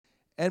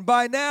And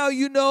by now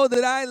you know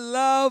that I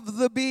love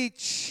the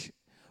beach.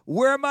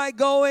 Where am I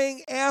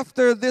going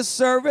after this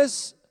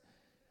service?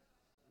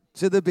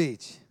 To the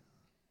beach.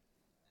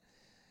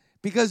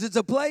 Because it's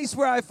a place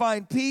where I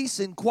find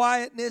peace and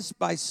quietness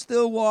by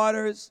still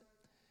waters.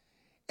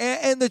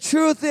 And the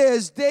truth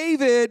is,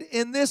 David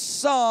in this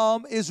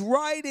psalm is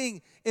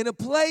writing in a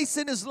place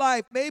in his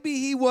life. Maybe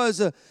he was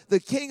the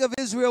king of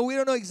Israel. We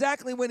don't know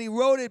exactly when he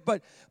wrote it,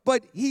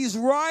 but he's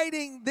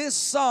writing this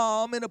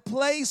psalm in a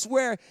place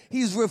where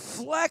he's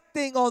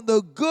reflecting on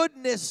the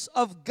goodness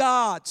of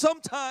God.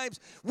 Sometimes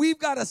we've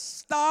got to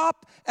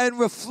stop and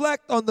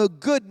reflect on the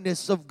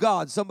goodness of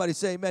God. Somebody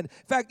say amen.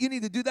 In fact, you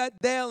need to do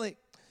that daily.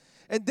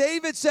 And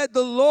David said,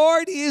 "The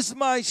Lord is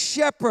my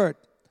shepherd.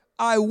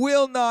 I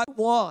will not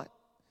want."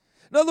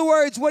 In other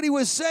words, what he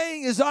was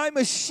saying is, I'm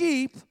a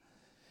sheep,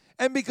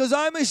 and because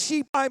I'm a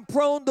sheep, I'm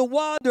prone to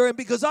wander, and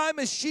because I'm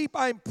a sheep,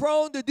 I'm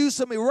prone to do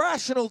some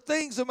irrational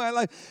things in my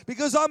life.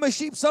 Because I'm a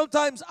sheep,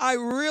 sometimes I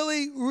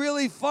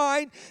really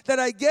find that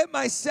I get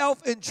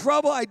myself in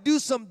trouble. I do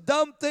some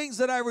dumb things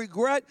that I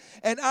regret,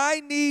 and I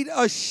need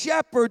a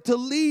shepherd to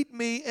lead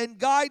me and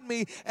guide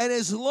me. And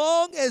as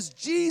long as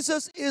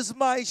Jesus is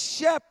my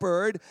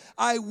shepherd,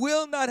 I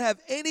will not have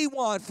any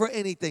want for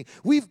anything.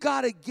 We've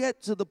got to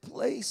get to the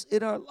place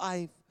in our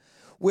life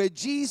where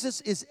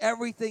Jesus is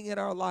everything in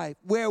our life,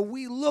 where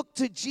we look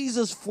to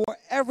Jesus for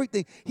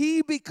everything.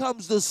 He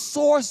becomes the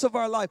source of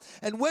our life.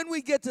 And when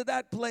we get to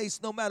that place,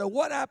 no matter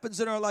what happens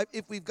in our life,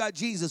 if we've got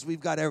Jesus, we've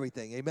got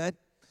everything. Amen?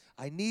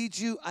 I need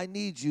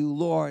you,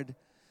 Lord.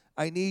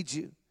 I need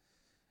you.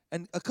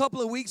 And a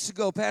couple of weeks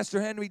ago,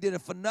 Pastor Henry did a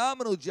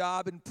phenomenal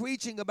job in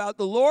preaching about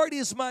the Lord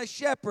is my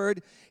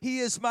shepherd. He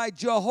is my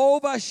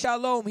Jehovah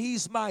Shalom.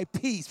 He's my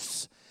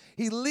peace.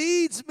 He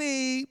leads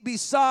me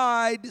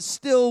beside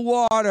still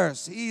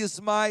waters. He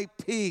is my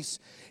peace.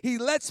 He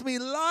lets me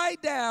lie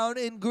down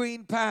in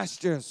green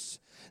pastures.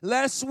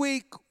 Last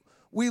week,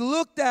 we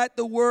looked at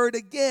the word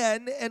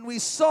again, and we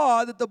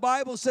saw that the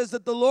Bible says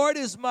that the Lord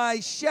is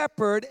my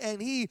shepherd,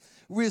 and he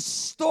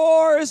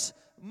restores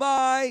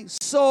my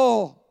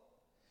soul.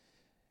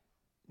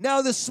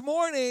 Now, this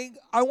morning,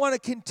 I want to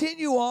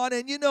continue on,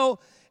 and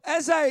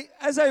as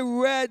I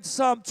read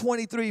Psalm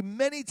 23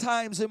 many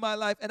times in my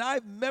life, and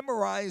I've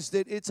memorized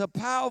it, it's a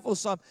powerful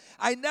psalm,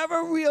 I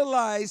never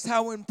realized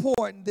how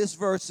important this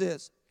verse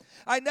is.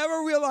 I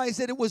never realized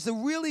that it was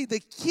really the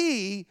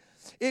key.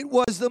 It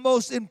was the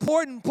most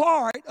important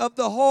part of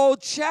the whole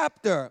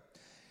chapter.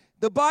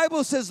 The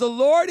Bible says, "The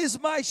Lord is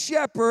my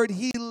shepherd.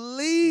 He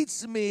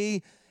leads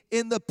me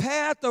in the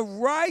path of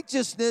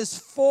righteousness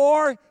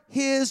for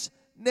his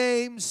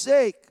name's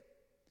sake."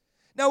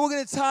 Now we're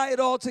going to tie it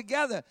all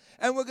together,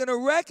 and we're going to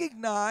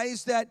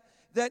recognize that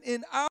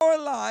in our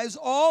lives,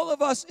 all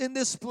of us in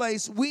this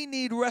place, we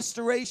need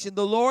restoration.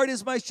 The Lord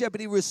is my shepherd.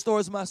 He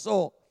restores my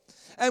soul.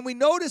 And we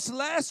noticed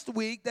last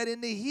week that in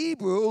the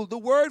Hebrew, the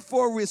word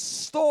for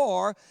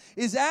restore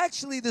is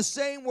actually the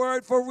same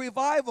word for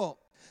revival.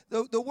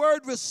 The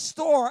word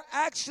restore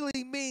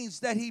actually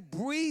means that he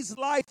breathes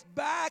life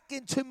back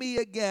into me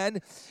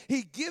again.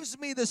 He gives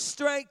me the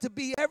strength to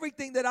be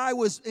everything that I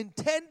was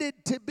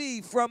intended to be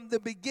from the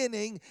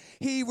beginning.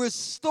 He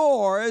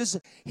restores,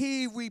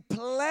 he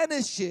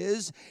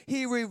replenishes,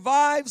 he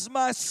revives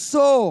my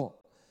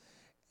soul.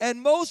 And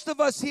most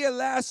of us here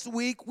last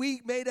week,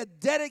 we made a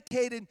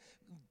dedicated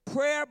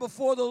prayer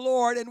before the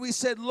Lord, and we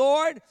said,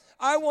 "Lord,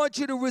 I want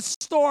you to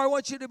restore. I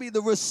want you to be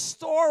the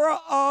restorer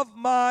of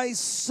my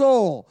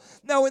soul."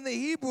 Now, in the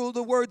Hebrew,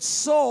 the word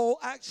soul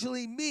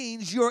actually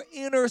means your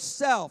inner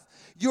self,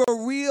 your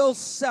real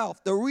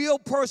self, the real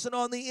person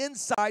on the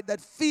inside that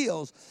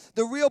feels,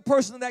 the real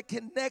person that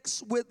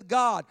connects with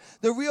God,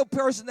 the real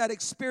person that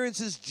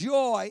experiences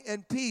joy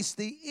and peace.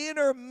 The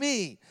inner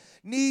me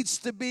needs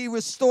to be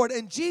restored.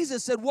 And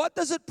Jesus said, "What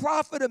does it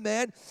profit a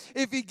man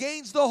if he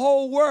gains the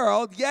whole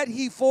world, yet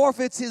he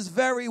forfeits his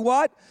very"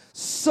 what?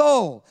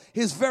 Soul,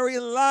 his very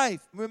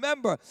life.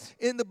 Remember,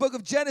 in the book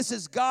of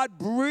Genesis, God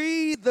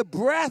breathed the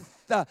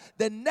breath, the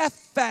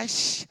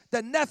nephesh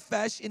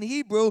in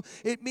Hebrew,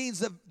 it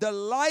means the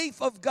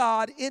life of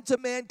God into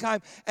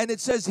mankind, and it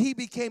says he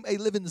became a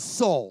living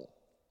soul.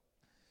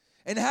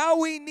 And how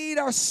we need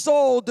our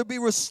soul to be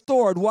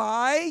restored.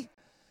 Why?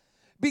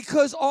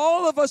 Because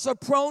all of us are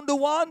prone to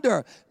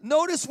wander.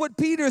 Notice what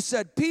Peter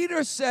said.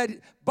 Peter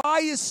said,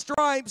 "By his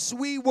stripes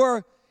we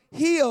were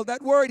healed."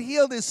 That word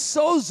healed is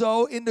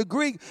sozo in the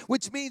Greek,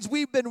 which means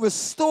we've been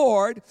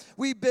restored.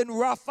 We've been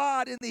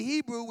rafad in the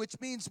Hebrew, which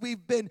means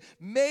we've been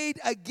made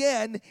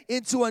again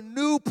into a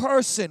new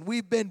person.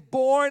 We've been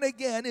born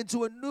again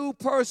into a new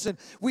person.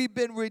 We've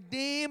been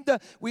redeemed.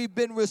 We've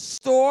been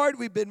restored.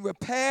 We've been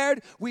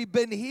repaired. We've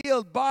been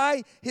healed.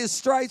 By his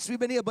stripes we've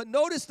been healed. But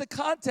notice the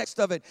context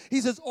of it. He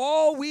says,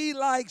 "All we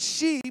like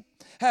sheep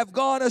have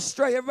gone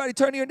astray." Everybody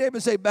turn to your neighbor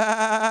and say,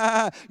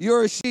 "Bah,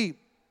 you're a sheep."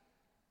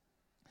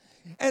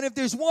 And if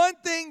there's one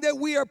thing that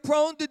we are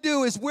prone to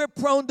do is we're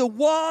prone to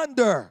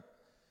wander.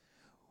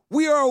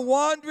 We are a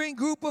wandering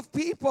group of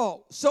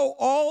people. So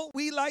all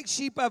we like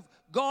sheep have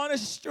gone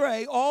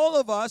astray, all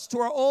of us to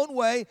our own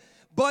way.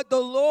 But the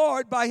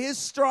Lord, by his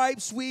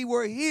stripes, we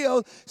were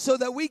healed so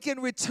that we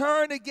can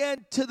return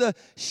again to the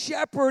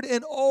shepherd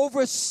and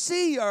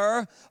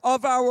overseer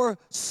of our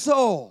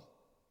soul.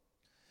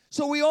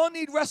 So we all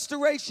need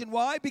restoration.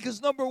 Why?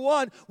 Because number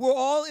one, we're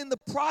all in the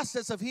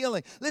process of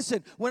healing.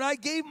 Listen, when I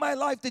gave my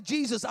life to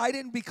Jesus, I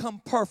didn't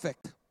become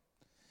perfect.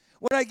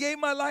 When I gave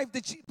my life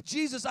to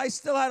Jesus, I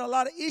still had a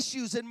lot of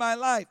issues in my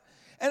life.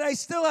 And I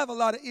still have a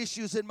lot of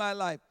issues in my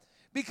life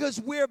because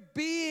we're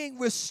being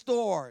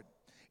restored.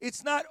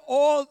 It's not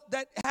all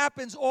that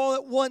happens all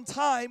at one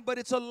time, but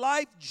it's a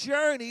life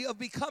journey of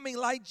becoming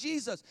like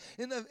Jesus.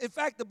 In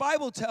fact, the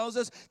Bible tells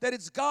us that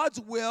it's God's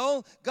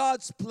will,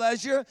 God's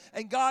pleasure,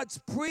 and God's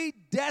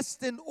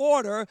predestined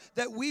order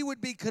that we would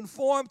be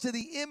conformed to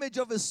the image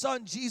of his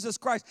Son, Jesus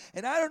Christ.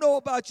 And I don't know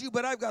about you,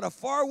 but I've got a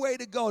far way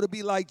to go to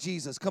be like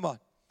Jesus. Come on.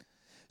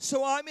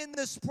 So I'm in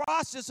this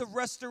process of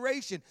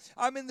restoration.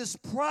 I'm in this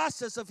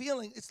process of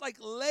healing. It's like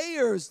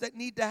layers that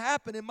need to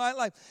happen in my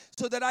life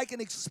so that I can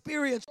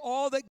experience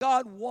all that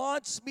God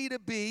wants me to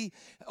be,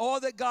 all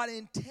that God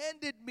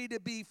intended me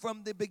to be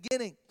from the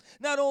beginning.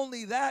 Not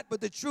only that,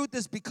 but the truth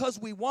is because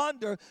we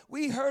wander,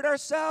 we hurt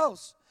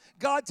ourselves.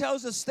 God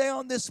tells us stay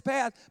on this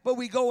path, but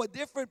we go a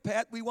different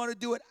path. We want to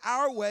do it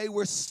our way.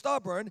 We're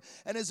stubborn.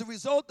 And as a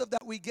result of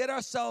that, we get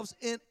ourselves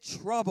in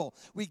trouble.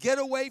 We get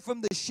away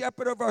from the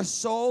shepherd of our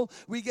soul.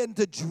 We get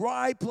into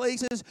dry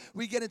places.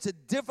 We get into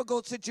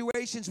difficult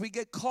situations. We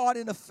get caught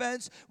in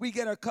offense. We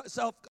get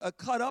ourselves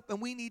cut up,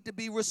 and we need to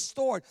be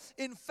restored.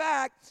 In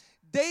fact,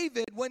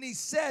 David, when he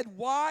said,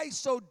 "Why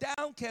so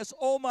downcast,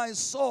 O my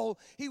soul?"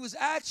 he was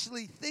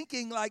actually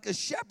thinking like a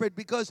shepherd,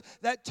 because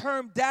that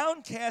term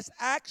downcast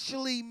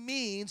actually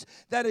means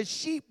that a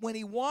sheep, when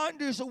he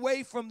wanders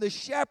away from the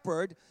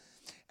shepherd,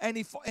 and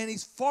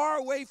he's far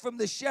away from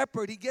the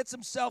shepherd, he gets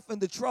himself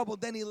into trouble.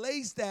 Then he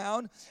lays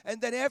down, and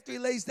then after he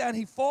lays down,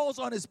 he falls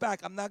on his back.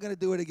 I'm not going to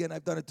do it again.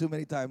 I've done it too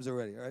many times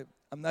already, all right?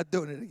 I'm not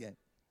doing it again.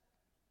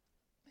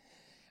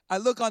 I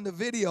look on the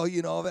video,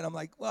 and I'm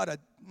like, what are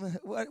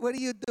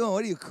you doing?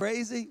 What are you,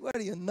 crazy? What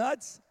are you,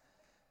 nuts?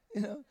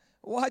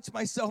 Watch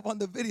myself on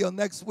the video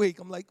next week.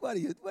 I'm like, what are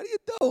you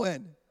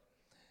doing?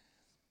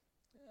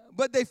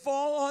 But they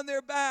fall on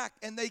their back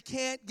and they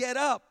can't get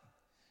up.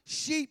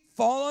 Sheep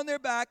fall on their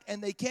back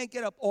and they can't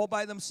get up all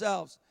by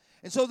themselves.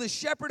 And so the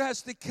shepherd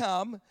has to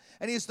come,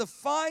 and he has to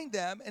find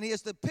them, and he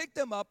has to pick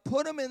them up,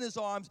 put them in his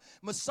arms,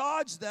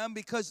 massage them,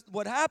 because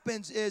what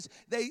happens is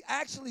they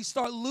actually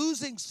start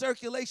losing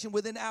circulation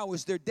within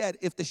hours. They're dead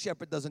if the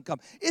shepherd doesn't come.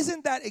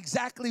 Isn't that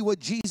exactly what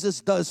Jesus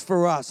does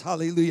for us?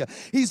 Hallelujah.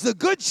 He's the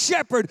good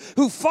shepherd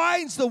who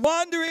finds the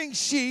wandering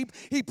sheep.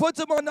 He puts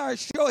them on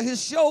his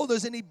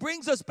shoulders, and he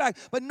brings us back.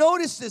 But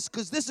notice this,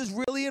 because this is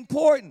really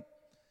important.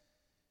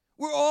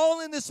 We're all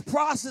in this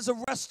process of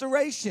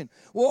restoration.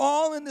 We're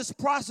all in this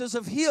process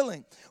of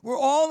healing. We're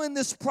all in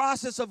this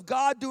process of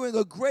God doing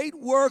a great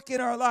work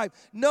in our life.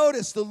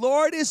 Notice, the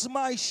Lord is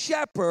my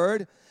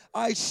shepherd.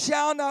 I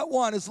shall not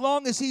want. As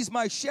long as he's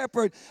my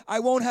shepherd, I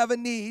won't have a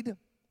need.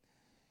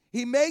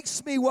 He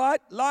makes me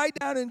what? Lie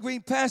down in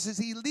green pastures.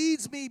 He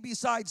leads me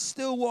beside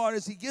still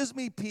waters. He gives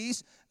me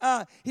peace.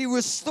 He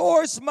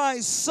restores my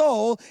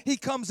soul. He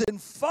comes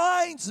and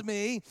finds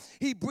me.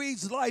 He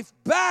breathes life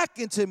back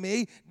into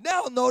me.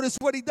 Now notice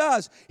what he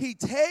does. He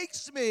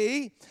takes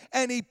me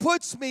and he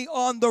puts me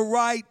on the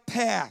right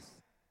path.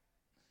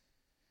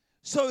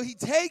 So he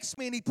takes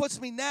me and he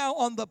puts me now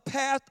on the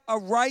path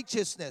of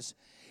righteousness.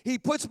 He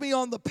puts me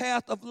on the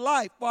path of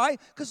life. Why?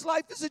 Because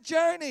life is a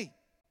journey.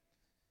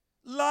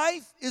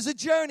 Life is a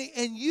journey,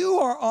 and you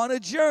are on a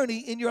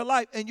journey in your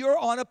life, and you're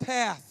on a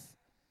path.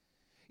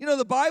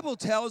 The Bible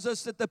tells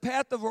us that the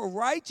path of a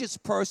righteous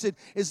person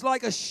is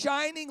like a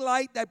shining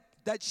light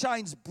that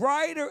shines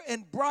brighter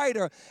and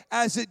brighter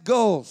as it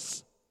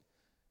goes.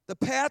 The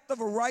path of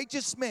a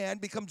righteous man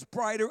becomes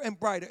brighter and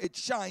brighter. It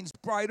shines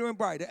brighter and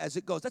brighter as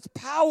it goes. That's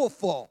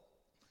powerful.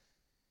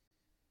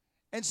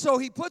 And so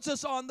he puts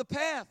us on the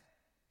path.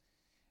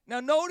 Now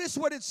notice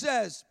what it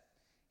says.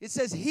 It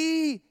says,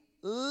 he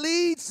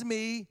leads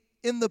me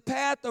in the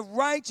path of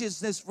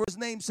righteousness for his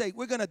name's sake.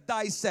 We're going to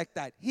dissect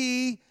that.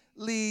 He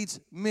leads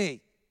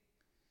me.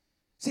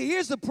 See,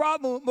 here's the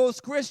problem with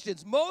most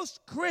Christians. Most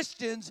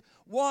Christians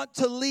want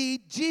to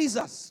lead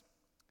Jesus.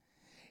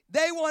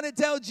 They want to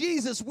tell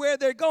Jesus where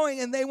they're going,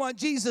 and they want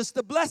Jesus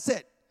to bless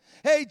it.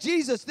 Hey,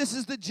 Jesus, this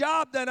is the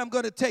job that I'm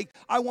going to take.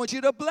 I want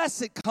you to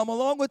bless it. Come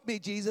along with me,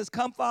 Jesus.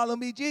 Come follow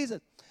me, Jesus.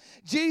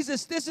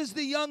 Jesus, this is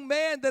the young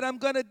man that I'm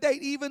going to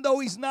date, even though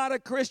he's not a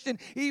Christian,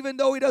 even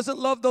though he doesn't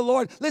love the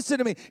Lord. Listen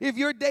to me. If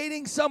you're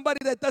dating somebody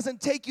that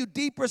doesn't take you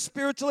deeper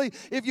spiritually,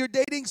 if you're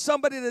dating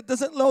somebody that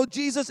doesn't know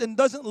Jesus and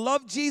doesn't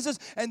love Jesus,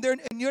 and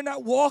you're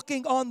not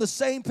walking on the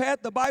same path,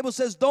 the Bible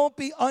says don't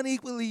be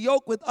unequally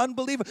yoked with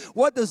unbelievers.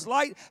 What does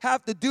light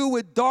have to do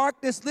with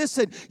darkness?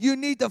 Listen, you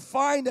need to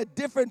find a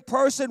different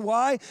person.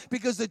 Why?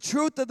 Because the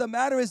truth of the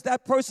matter is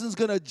that person's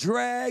going to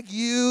drag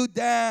you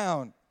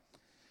down.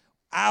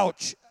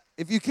 Ouch.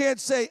 If you can't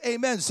say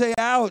amen, say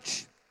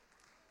ouch.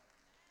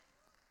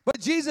 But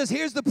Jesus,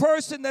 here's the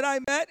person that I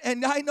met,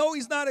 and I know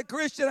he's not a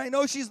Christian. I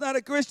know she's not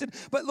a Christian.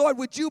 But Lord,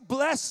 would you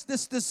bless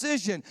this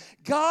decision?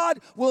 God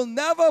will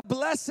never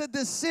bless a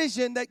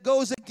decision that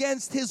goes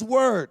against his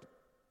word.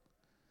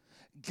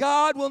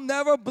 God will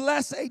never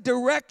bless a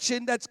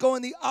direction that's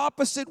going the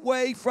opposite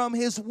way from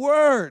his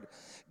word.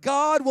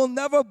 God will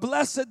never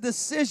bless a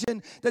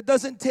decision that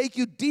doesn't take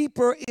you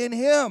deeper in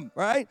him,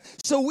 right?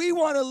 So we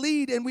want to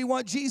lead and we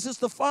want Jesus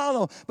to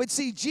follow. But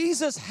see,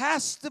 Jesus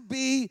has to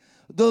be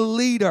the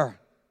leader.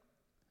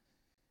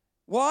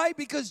 Why?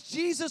 Because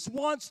Jesus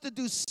wants to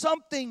do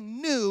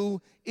something new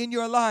in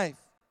your life.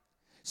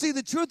 See,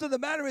 the truth of the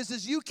matter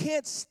is you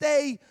can't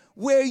stay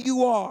where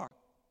you are.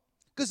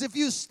 Because if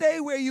you stay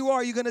where you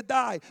are, you're going to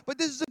die. But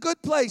this is a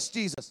good place,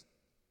 Jesus.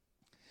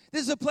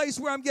 This is a place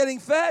where I'm getting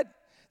fed.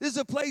 This is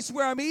a place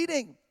where I'm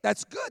eating.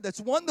 That's good. That's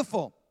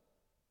wonderful.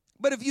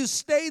 But if you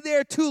stay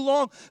there too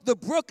long, the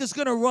brook is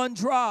going to run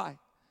dry.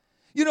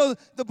 You know,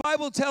 the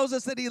Bible tells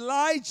us that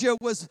Elijah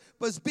was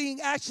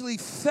being actually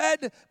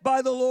fed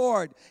by the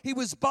Lord. He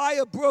was by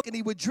a brook, and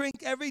he would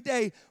drink every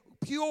day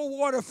pure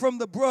water from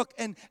the brook,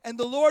 and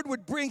the Lord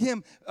would bring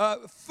him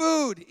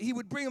food. He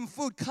would bring him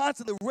food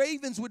constantly. The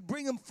ravens would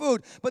bring him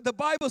food. But the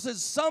Bible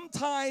says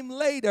sometime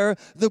later,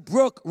 the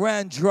brook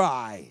ran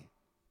dry.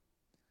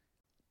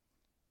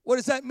 What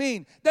does that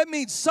mean? That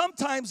means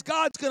sometimes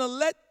God's going to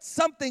let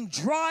something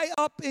dry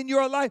up in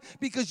your life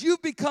because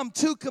you've become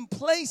too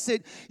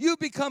complacent. You've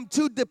become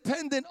too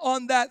dependent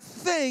on that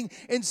thing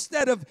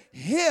instead of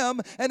him.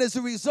 And as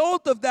a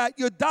result of that,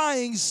 you're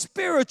dying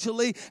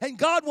spiritually. And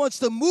God wants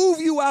to move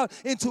you out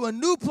into a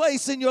new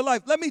place in your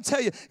life. Let me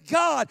tell you,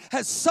 God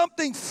has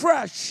something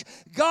fresh.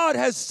 God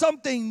has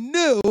something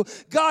new.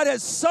 God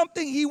has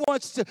something he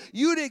wants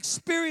you to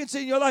experience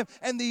in your life.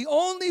 And the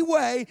only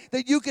way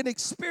that you can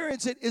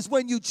experience it is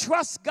when you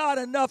trust God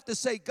enough to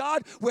say,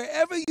 God,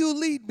 wherever you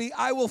lead me,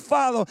 I will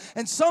follow.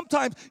 And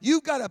sometimes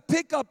you've got to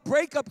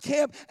break up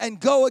camp and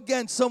go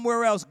again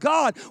somewhere else.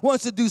 God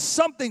wants to do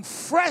something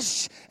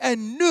fresh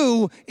and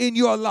new in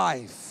your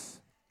life.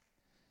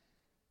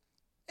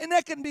 And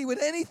that can be with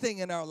anything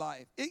in our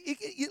life.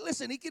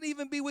 Listen, it can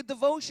even be with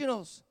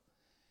devotionals.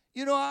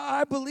 You know,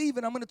 I believe,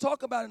 and I'm going to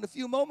talk about in a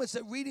few moments,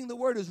 that reading the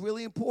Word is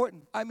really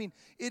important. I mean,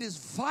 it is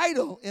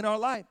vital in our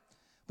life.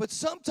 But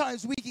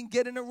sometimes we can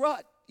get in a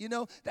rut. You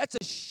know,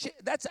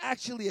 that's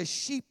actually a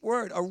sheep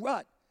word, a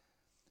rut.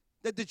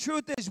 That the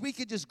truth is we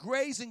could just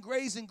graze and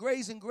graze and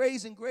graze and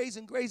graze and graze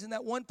and graze in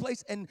that one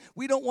place, and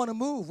we don't want to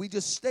move. We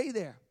just stay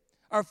there.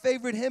 Our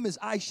favorite hymn is,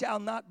 I shall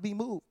not be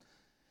moved.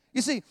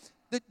 You see,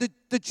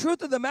 the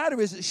truth of the matter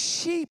is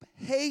sheep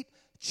hate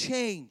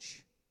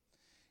change.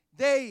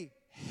 They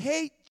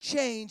hate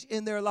change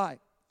in their life.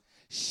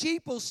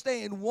 Sheep will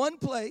stay in one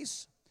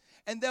place,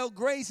 and they'll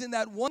graze in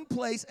that one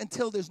place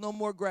until there's no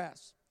more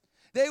grass.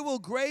 They will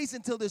graze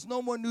until there's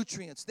no more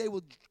nutrients. They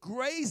will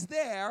graze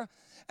there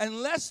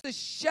unless the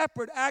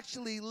shepherd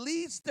actually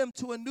leads them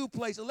to a new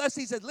place. Unless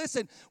he said,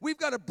 listen, we've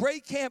got to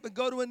break camp and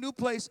go to a new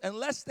place.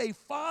 Unless they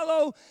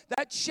follow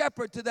that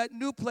shepherd to that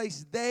new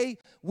place, they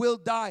will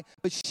die.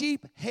 But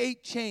sheep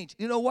hate change.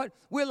 You know what?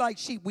 We're like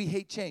sheep. We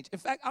hate change. In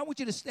fact, I want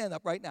you to stand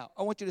up right now.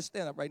 I want you to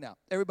stand up right now.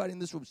 Everybody in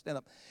this room, stand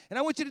up. And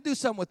I want you to do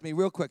something with me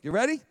real quick. You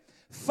ready?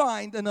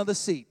 Find another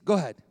seat. Go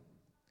ahead.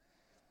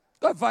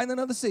 Go ahead, find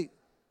another seat.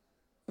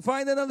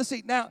 Find another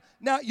seat. Now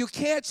you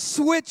can't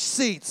switch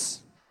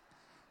seats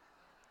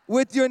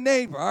with your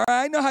neighbor. All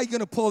right, I know how you're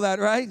going to pull that,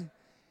 right?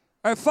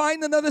 All right,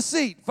 find another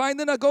seat.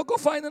 Go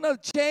find another.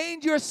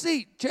 Change your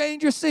seat.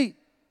 Change your seat.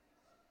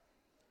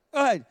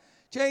 Go ahead.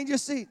 Change your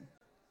seat.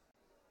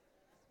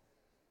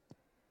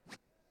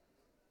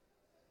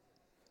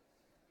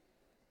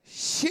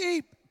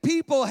 Sheep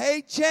people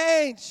hate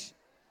change.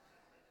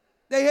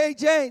 They hate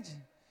change.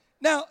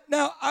 Now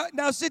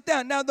sit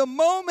down. Now the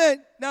moment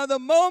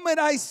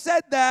I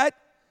said that,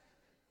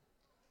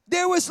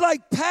 there was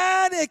like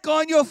panic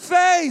on your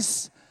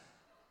face.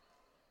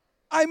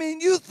 I mean,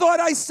 you thought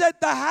I said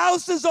the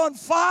house is on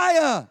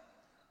fire.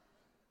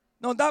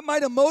 No, that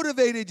might have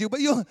motivated you, but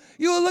you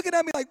were looking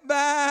at me like,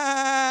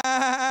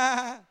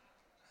 bah.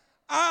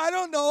 I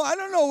don't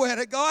know where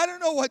to go. I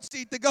don't know what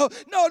seat to go.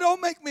 No, don't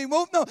make me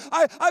move. No,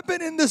 I've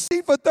been in this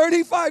seat for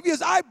 35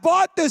 years. I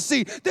bought this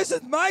seat. This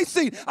is my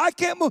seat. I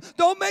can't move.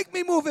 Don't make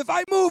me move. If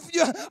I move,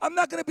 I'm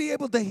not going to be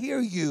able to hear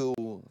you.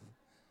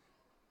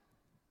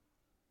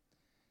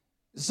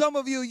 Some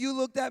of you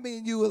looked at me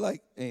and you were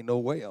like, ain't no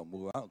way I'll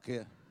move. I don't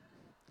care.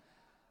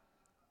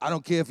 I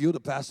don't care if you're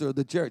the pastor of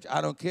the church. I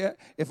don't care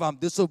if I'm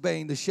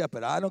disobeying the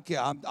shepherd. I don't care.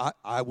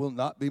 I will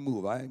not be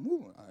moved. I ain't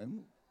moving. I ain't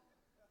moving.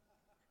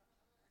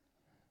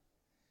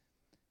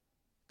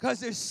 Because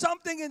there's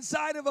something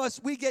inside of us,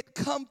 we get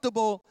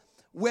comfortable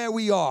where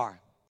we are.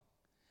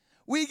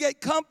 We get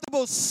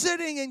comfortable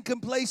sitting in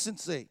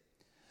complacency.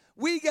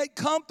 We get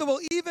comfortable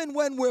even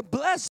when we're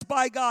blessed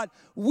by God.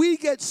 We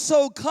get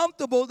so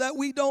comfortable that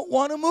we don't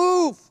want to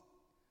move.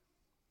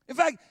 In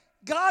fact,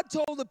 God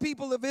told the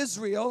people of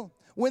Israel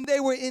when they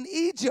were in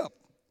Egypt,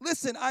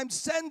 listen, I'm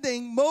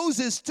sending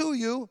Moses to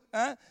you.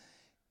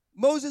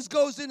 Moses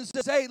goes in and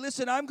says, hey,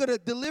 listen, I'm going to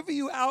deliver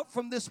you out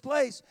from this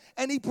place.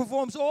 And he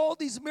performs all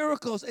these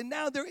miracles. And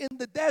now they're in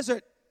the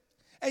desert.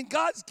 And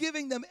God's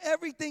giving them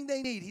everything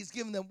they need. He's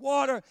giving them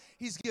water.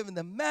 He's giving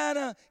them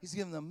manna. He's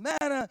giving them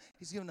manna.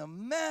 He's giving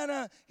them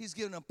manna. He's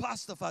giving them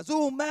pasta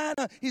fazool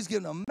manna. He's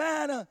giving them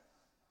manna.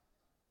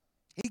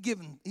 He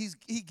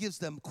gives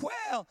them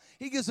quail.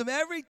 He gives them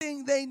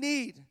everything they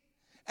need.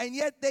 And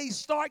yet they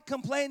start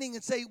complaining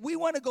and say, we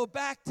want to go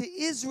back to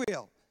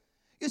Israel.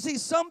 You see,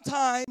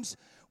 sometimes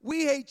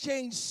we hate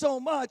change so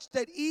much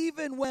that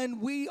even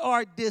when we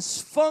are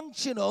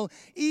dysfunctional,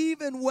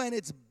 even when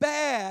it's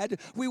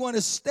bad, we want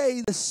to stay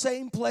in the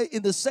same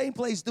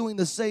place doing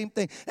the same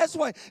thing. That's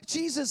why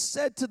Jesus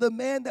said to the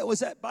man that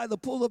was by the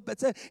pool of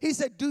Bethesda, he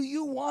said, do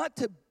you want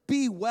to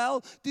be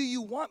well? Do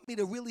you want me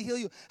to really heal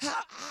you?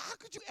 How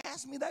could you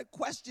ask me that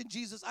question,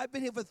 Jesus? I've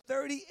been here for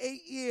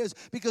 38 years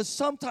because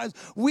sometimes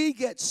we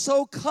get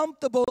so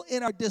comfortable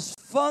in our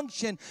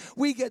dysfunction.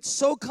 We get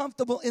so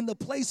comfortable in the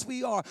place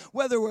we are,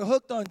 whether we're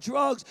hooked on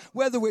drugs,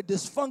 whether we're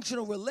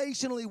dysfunctional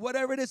relationally,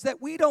 whatever it is,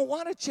 that we don't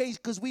want to change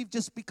because we've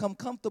just become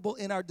comfortable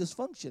in our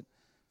dysfunction.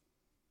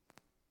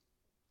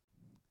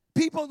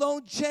 People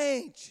don't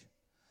change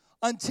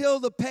until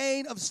the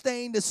pain of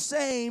staying the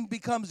same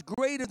becomes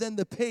greater than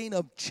the pain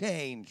of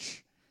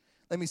change.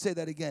 Let me say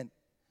that again.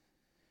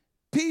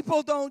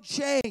 People don't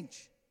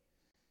change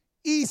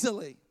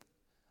easily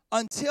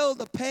until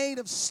the pain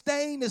of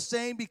staying the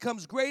same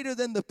becomes greater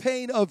than the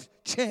pain of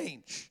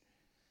change.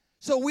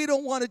 So we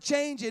don't want to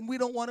change and we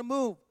don't want to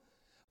move.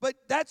 But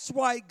that's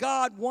why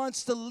God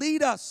wants to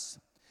lead us.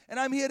 And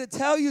I'm here to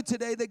tell you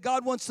today that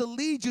God wants to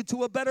lead you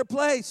to a better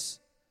place.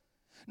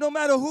 No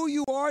matter who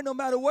you are, no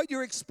matter what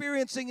you're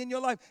experiencing in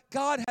your life,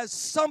 God has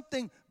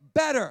something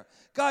better.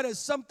 God has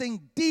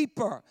something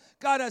deeper.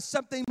 God has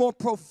something more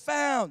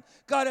profound.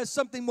 God has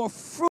something more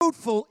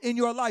fruitful in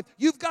your life.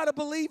 You've got to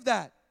believe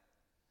that.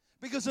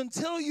 Because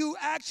until you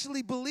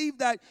actually believe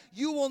that,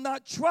 you will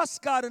not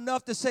trust God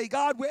enough to say,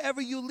 God,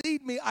 wherever you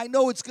lead me, I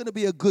know it's going to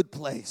be a good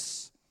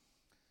place.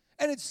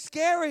 And it's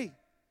scary.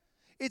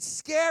 It's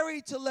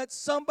scary to let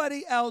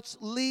somebody else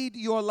lead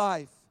your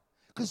life.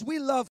 Because we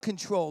love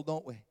control,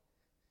 don't we?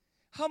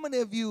 How many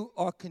of you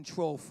are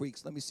control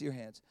freaks? Let me see your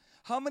hands.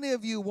 How many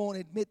of you won't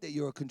admit that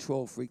you're a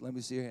control freak? Let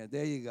me see your hand.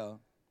 There you go.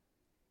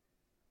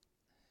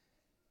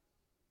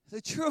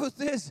 The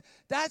truth is,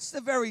 that's the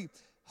very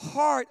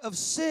heart of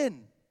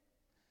sin,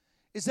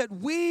 is that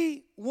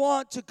we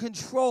want to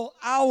control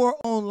our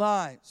own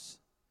lives.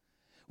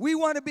 We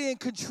want to be in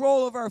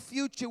control of our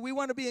future. We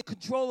want to be in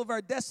control of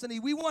our destiny.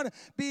 We want to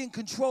be in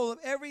control of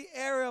every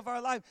area of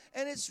our life.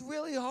 And it's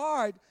really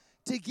hard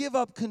to give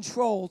up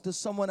control to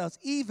someone else,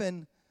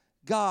 even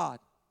God.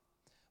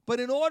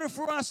 But in order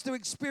for us to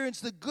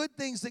experience the good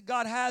things that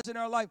God has in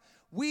our life,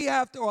 we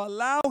have to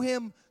allow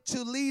Him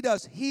to lead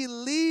us. He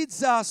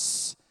leads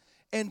us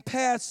in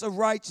paths of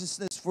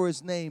righteousness for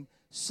His name's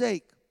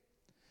sake.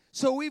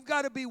 So we've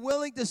got to be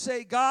willing to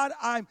say, God,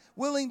 I'm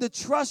willing to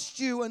trust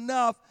you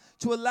enough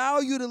to allow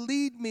you to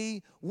lead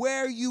me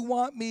where you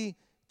want me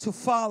to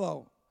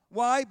follow.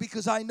 Why?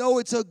 Because I know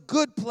it's a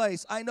good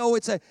place. I know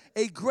it's a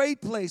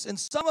great place. And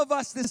some of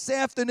us this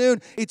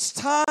afternoon, it's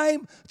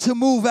time to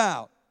move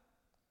out.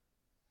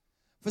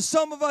 For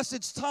some of us,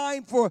 it's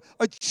time for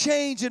a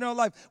change in our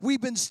life. We've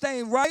been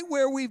staying right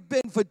where we've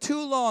been for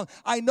too long.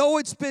 I know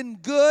it's been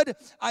good.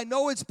 I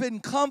know it's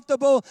been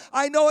comfortable.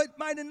 I know it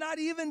might have not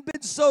even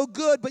been so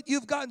good, but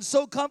you've gotten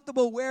so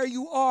comfortable where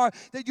you are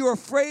that you're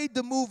afraid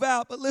to move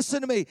out. But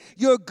listen to me.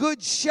 Your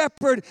good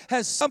shepherd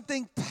has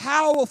something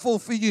powerful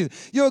for you.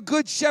 Your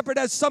good shepherd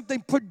has something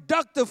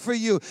productive for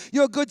you.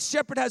 Your good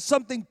shepherd has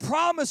something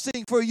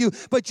promising for you.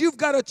 But you've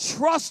got to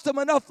trust him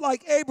enough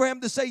like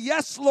Abraham to say,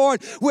 yes,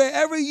 Lord,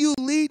 wherever you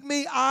lead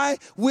me, I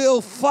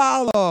will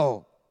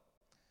follow.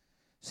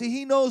 See,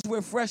 he knows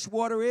where fresh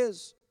water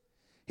is.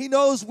 He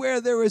knows where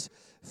there is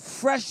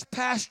fresh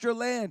pasture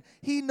land.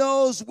 He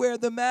knows where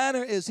the manna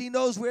is. He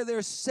knows where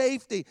there's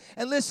safety.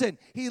 And listen,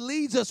 he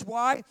leads us.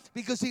 Why?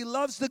 Because he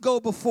loves to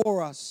go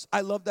before us. I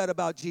love that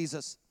about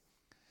Jesus.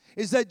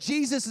 Is that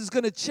Jesus is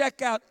going to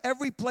check out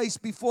every place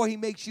before he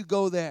makes you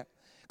go there.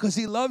 Because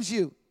he loves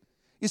you.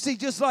 You see,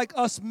 just like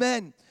us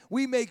men,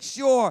 we make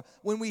sure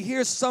when we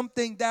hear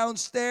something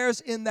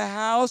downstairs in the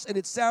house and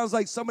it sounds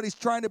like somebody's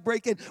trying to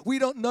break in, we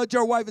don't nudge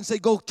our wife and say,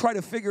 go try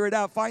to figure it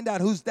out, find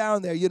out who's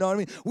down there, you know what I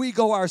mean? We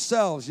go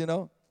ourselves, you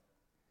know?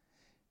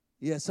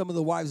 Yeah, some of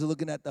the wives are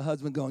looking at the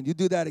husband going, you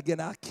do that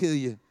again, I'll kill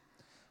you.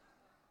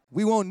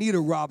 We won't need a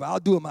robber, I'll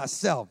do it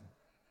myself.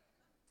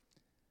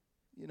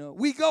 You know,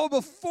 we go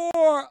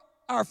before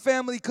our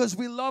family because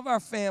we love our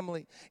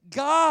family.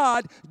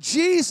 God,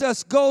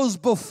 Jesus goes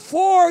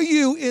before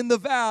you in the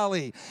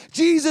valley.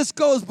 Jesus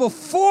goes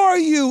before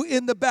you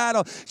in the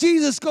battle.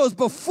 Jesus goes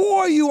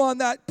before you on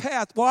that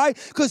path. Why?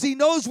 Because he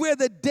knows where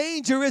the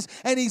danger is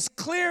and he's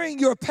clearing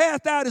your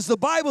path out. As the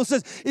Bible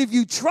says, if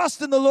you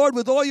trust in the Lord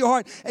with all your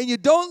heart and you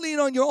don't lean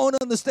on your own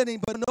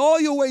understanding, but in all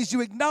your ways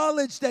you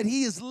acknowledge that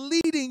he is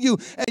leading you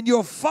and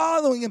you're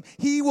following him,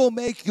 he will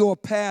make your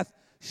path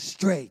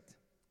straight.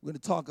 We're going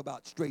to talk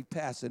about straight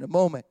paths in a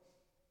moment.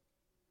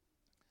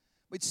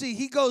 But see,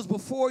 he goes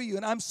before you,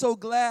 and I'm so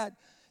glad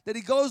that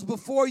he goes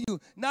before you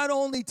not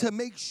only to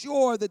make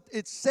sure that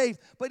it's safe,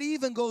 but he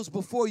even goes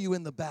before you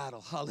in the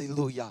battle.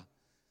 Hallelujah.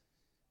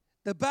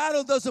 The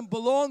battle doesn't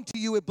belong to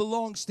you, it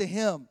belongs to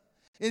him.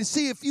 And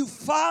see, if you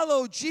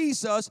follow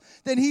Jesus,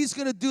 then he's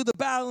going to do the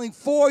battling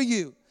for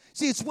you.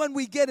 See, it's when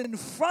we get in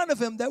front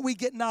of him that we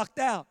get knocked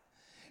out.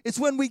 It's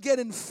when we get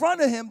in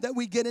front of him that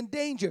we get in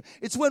danger.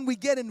 It's when we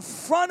get in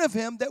front of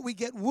him that we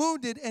get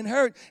wounded and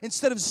hurt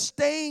instead of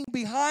staying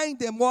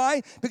behind him.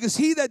 Why? Because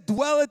he that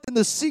dwelleth in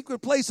the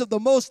secret place of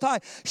the Most High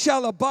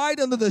shall abide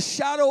under the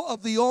shadow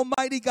of the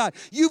Almighty God.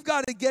 You've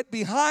got to get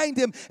behind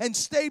him and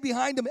stay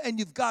behind him, and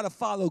you've got to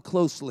follow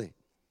closely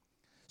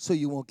so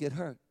you won't get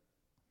hurt.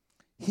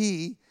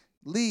 He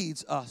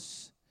leads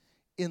us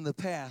in the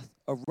path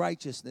of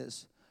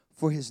righteousness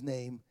for his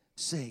name's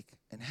sake,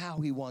 and how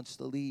he wants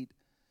to lead.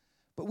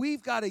 But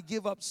we've got to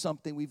give up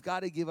something. We've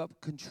got to give up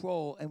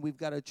control, and we've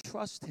got to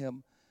trust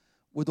him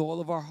with all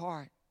of our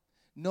heart,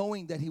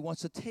 knowing that he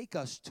wants to take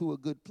us to a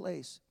good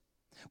place.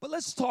 But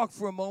let's talk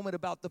for a moment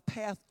about the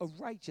path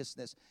of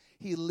righteousness.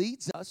 He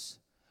leads us.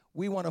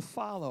 We want to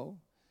follow.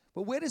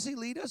 But where does he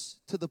lead us?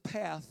 To the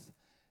path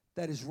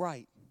that is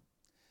right.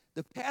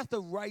 The path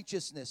of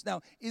righteousness.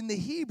 Now, in the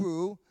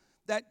Hebrew,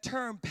 that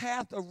term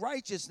path of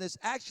righteousness,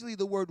 actually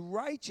the word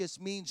righteous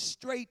means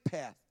straight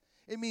path.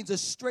 It means a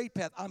straight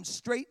path. I'm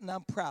straight and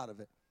I'm proud of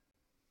it.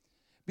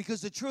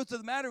 Because the truth of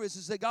the matter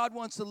is that God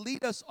wants to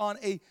lead us on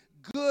a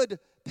good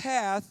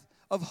path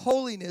of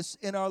holiness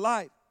in our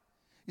life.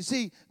 You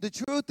see, the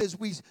truth is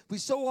we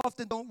so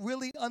often don't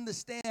really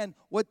understand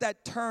what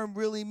that term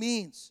really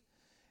means.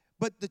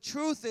 But the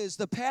truth is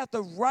the path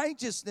of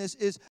righteousness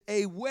is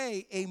a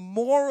way, a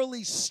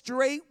morally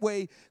straight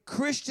way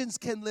Christians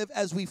can live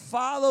as we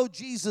follow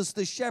Jesus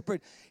the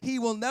shepherd. He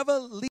will never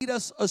lead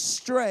us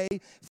astray.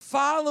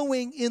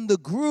 Following in the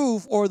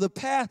groove or the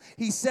path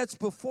he sets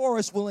before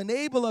us will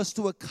enable us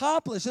to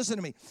accomplish, listen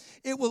to me,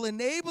 it will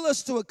enable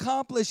us to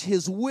accomplish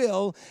his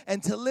will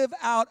and to live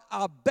out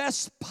our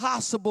best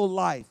possible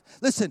life.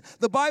 Listen,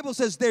 the Bible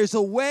says there's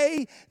a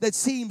way that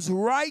seems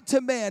right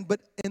to man,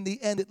 but in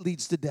the end it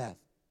leads to death.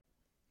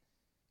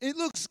 It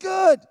looks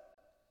good.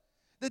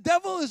 The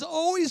devil is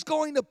always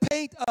going to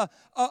paint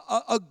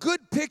a good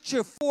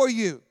picture for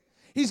you.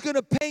 He's going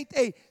to paint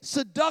a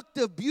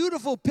seductive,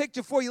 beautiful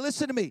picture for you.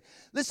 Listen to me.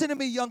 Listen to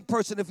me, young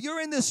person. If you're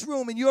in this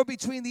room and you're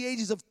between the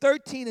ages of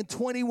 13 and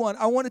 21,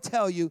 I want to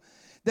tell you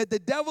that the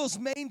devil's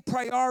main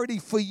priority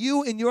for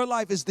you in your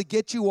life is to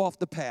get you off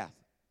the path.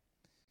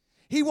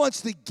 He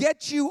wants to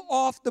get you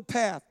off the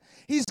path.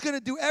 He's going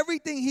to do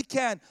everything he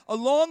can.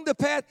 Along the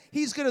path,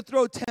 he's going to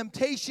throw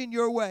temptation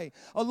your way.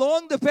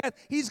 Along the path,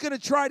 he's going to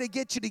try to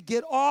get you to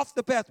get off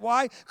the path.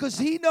 Why? Because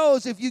he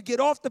knows if you get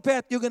off the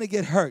path, you're going to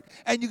get hurt,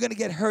 and you're going to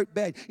get hurt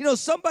bad. You know,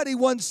 somebody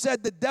once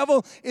said the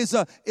devil is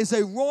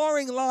a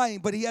roaring lion,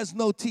 but he has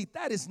no teeth.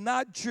 That is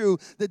not true.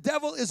 The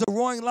devil is a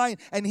roaring lion,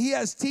 and he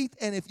has teeth,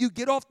 and if you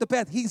get off the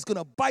path, he's going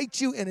to bite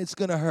you, and it's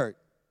going to hurt.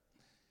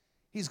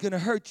 He's going to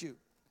hurt you.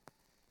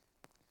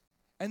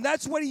 And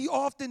that's what he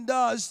often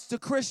does to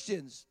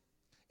Christians,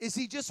 is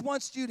he just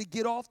wants you to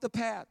get off the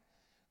path,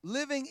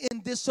 living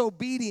in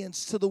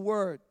disobedience to the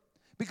word.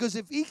 Because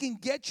if he can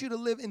get you to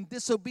live in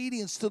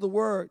disobedience to the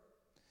word,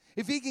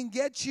 if he can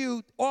get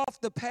you off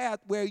the path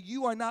where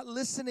you are not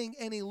listening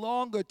any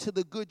longer to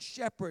the good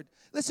shepherd.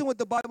 Listen what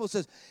the Bible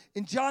says.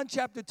 In John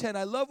chapter 10,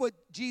 I love what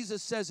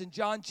Jesus says in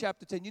John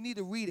chapter 10. You need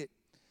to read it.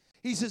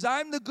 He says,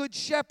 I'm the good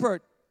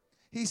shepherd.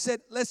 He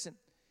said, listen,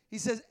 he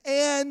says,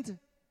 and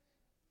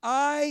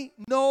I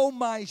know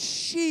my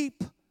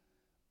sheep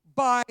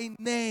by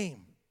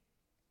name.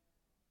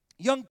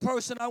 Young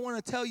person, I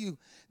want to tell you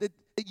that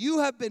you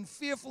have been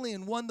fearfully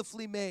and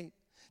wonderfully made.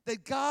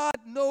 That God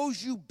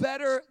knows you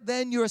better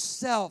than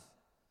yourself.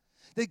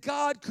 That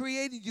God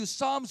created you.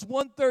 Psalms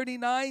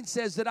 139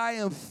 says that I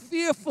am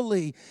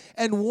fearfully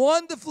and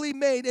wonderfully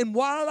made. And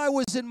while I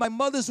was in my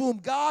mother's womb,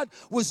 God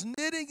was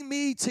knitting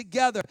me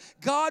together.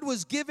 God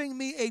was giving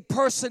me a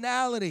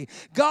personality.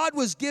 God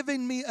was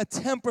giving me a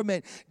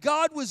temperament.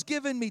 God was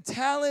giving me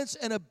talents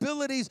and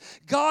abilities.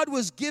 God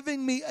was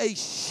giving me a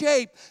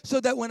shape so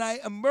that when I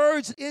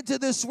emerged into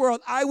this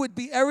world, I would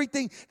be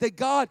everything that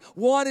God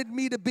wanted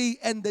me to be.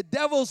 And the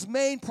devil's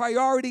main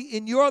priority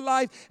in your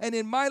life and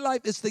in my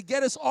life is to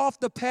get us off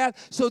the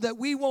path so that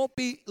we won't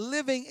be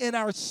living in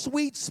our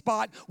sweet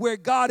spot where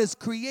God has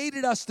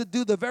created us to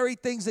do the very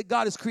things that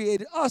God has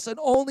created us and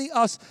only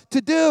us to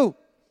do.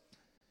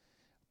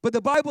 But the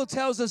Bible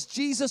tells us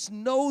Jesus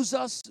knows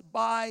us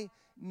by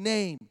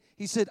name.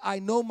 He said, I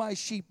know my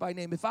sheep by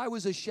name. If I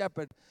was a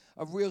shepherd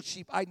of real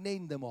sheep, I'd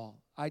name them all.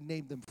 I'd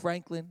name them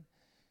Franklin.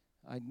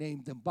 I'd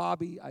name them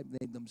Bobby. I'd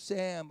name them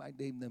Sam. I'd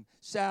name them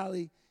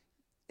Sally.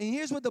 And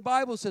here's what the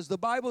Bible says. The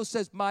Bible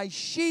says, my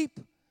sheep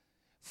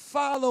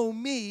follow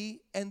me,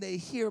 and they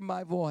hear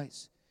my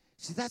voice.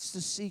 See, that's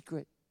the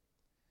secret.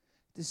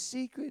 The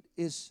secret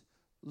is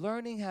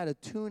learning how to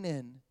tune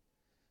in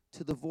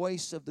to the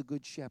voice of the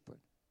Good Shepherd.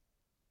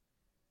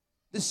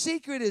 The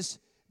secret is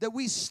that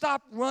we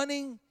stop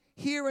running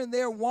here and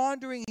there,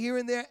 wandering here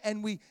and there,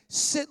 and we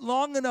sit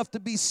long enough to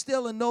be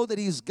still and know that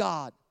He's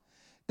God.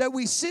 That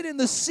we sit in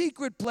the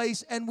secret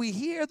place and we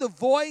hear the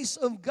voice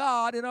of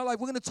God in our life.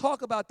 We're going to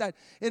talk about that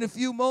in a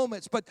few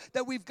moments. But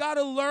that we've got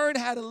to learn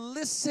how to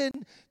listen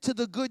to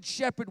the Good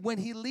Shepherd when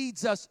He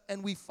leads us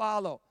and we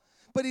follow.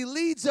 But He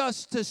leads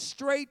us to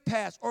straight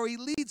paths, or He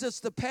leads us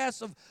to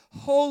paths of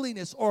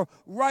holiness or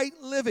right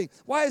living.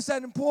 Why is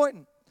that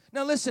important?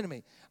 Now listen to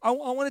me. I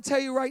want to tell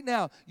you right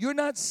now, you're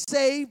not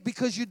saved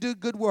because you do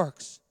good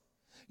works.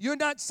 You're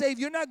not saved.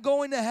 You're not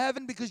going to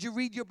heaven because you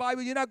read your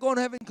Bible. You're not going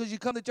to heaven because you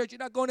come to church. You're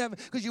not going to heaven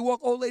because you walk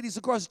old ladies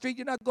across the street.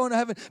 You're not going to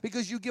heaven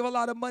because you give a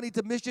lot of money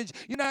to missions.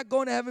 You're not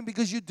going to heaven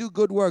because you do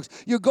good works.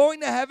 You're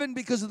going to heaven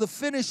because of the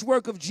finished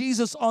work of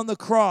Jesus on the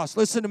cross.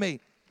 Listen to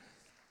me.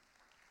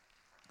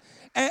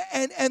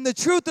 And the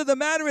truth of the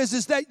matter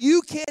is that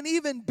you can't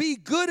even be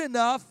good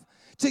enough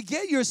to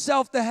get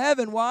yourself to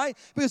heaven. Why?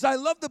 Because I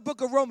love the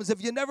book of Romans.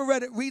 If you never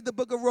read it, read the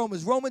book of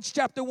Romans. Romans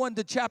chapter 1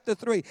 to chapter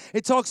 3.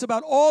 It talks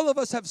about all of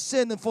us have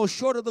sinned and fall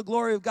short of the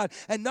glory of God.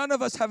 And none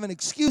of us have an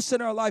excuse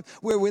in our life.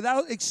 We're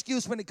without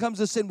excuse when it comes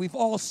to sin. We've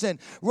all sinned.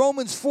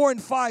 Romans 4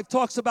 and 5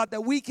 talks about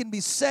that we can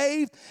be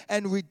saved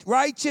and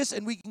righteous,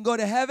 and we can go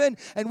to heaven,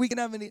 and we can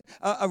have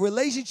a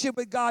relationship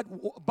with God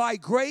by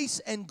grace,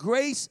 and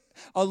grace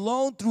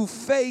alone through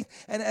faith,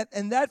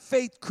 and that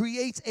faith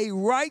creates a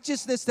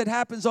righteousness that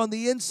happens on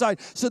the inside,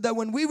 so that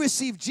when we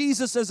receive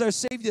Jesus as our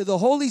Savior, the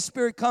Holy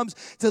Spirit comes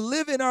to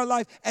live in our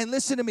life, and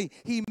listen to me,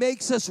 He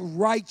makes us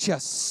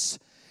righteous.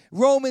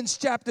 Romans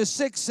chapter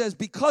 6 says,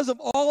 because of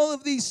all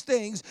of these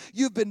things,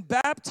 you've been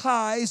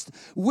baptized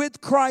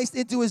with Christ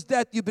into His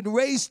death. You've been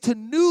raised to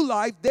new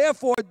life.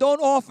 Therefore,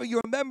 don't offer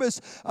your members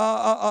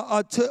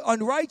to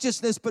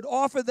unrighteousness, but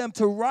offer them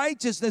to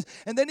righteousness.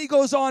 And then he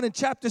goes on in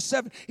chapter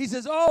 7. He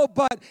says, oh,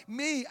 but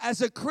me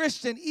as a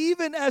Christian,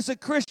 even as a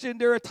Christian,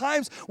 there are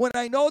times when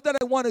I know that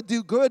I want to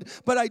do good,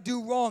 but I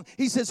do wrong.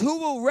 He says, who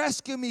will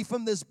rescue me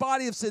from this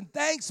body of sin?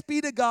 Thanks be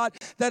to God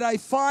that I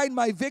find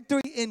my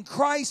victory in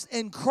Christ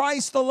and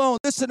Christ alone.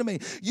 Listen to me.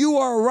 You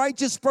are a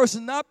righteous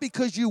person not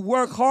because you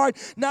work hard,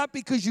 not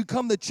because you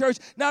come to church,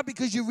 not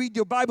because you read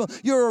your Bible.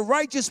 You're a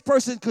righteous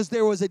person because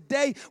there was a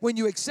day when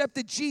you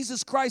accepted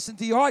Jesus Christ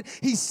into your heart.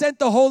 He sent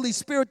the Holy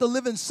Spirit to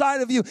live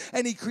inside of you,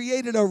 and He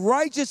created a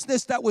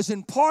righteousness that was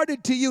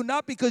imparted to you,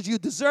 not because you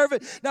deserve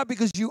it, not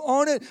because you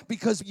own it,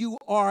 because you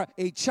are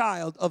a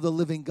child of the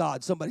living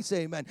God. Somebody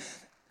say amen.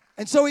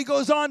 And so he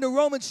goes on to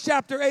Romans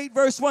chapter 8,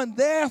 verse 1.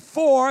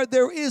 Therefore,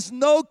 there is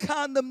no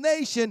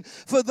condemnation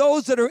for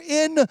those that are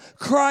in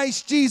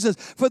Christ Jesus.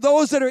 For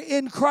those that are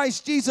in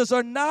Christ Jesus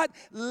are not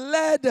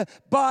led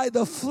by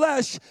the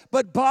flesh,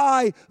 but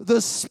by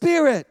the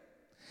Spirit.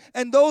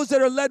 And those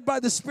that are led by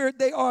the Spirit,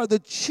 they are the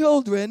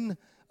children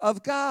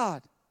of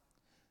God.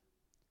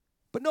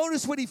 But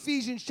notice what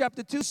Ephesians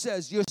chapter 2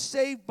 says. You're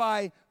saved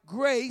by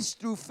grace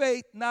through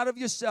faith, not of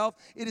yourself.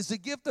 It is a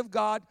gift of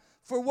God.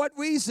 For what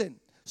reason?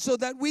 So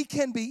that we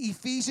can be,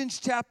 Ephesians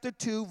chapter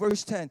 2,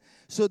 verse 10,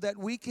 so that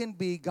we can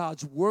be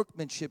God's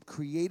workmanship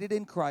created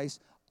in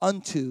Christ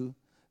unto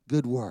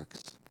good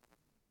works.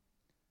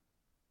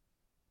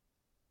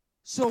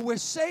 So we're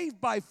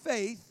saved by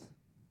faith.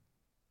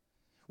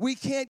 We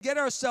can't get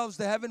ourselves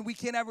to heaven. We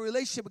can't have a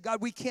relationship with God.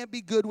 We can't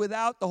be good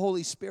without the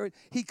Holy Spirit.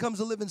 He comes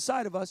to live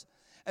inside of us.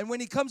 And when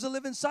He comes to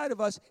live inside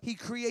of us, He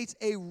creates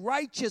a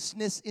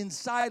righteousness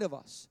inside of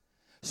us,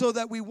 so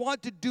that we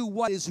want to do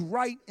what is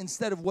right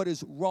instead of what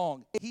is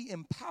wrong. He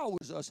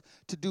empowers us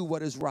to do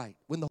what is right.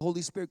 When the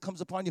Holy Spirit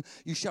comes upon you,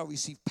 you shall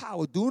receive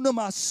power.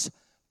 Dunamis,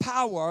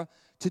 power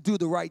to do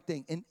the right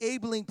thing.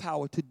 Enabling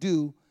power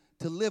to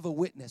live a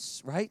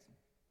witness, right?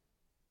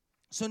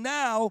 So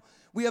now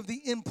we have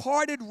the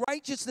imparted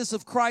righteousness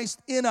of Christ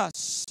in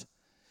us.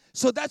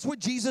 So that's what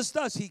Jesus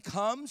does. He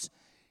comes.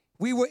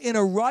 We were in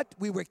a rut.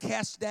 We were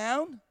cast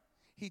down.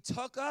 He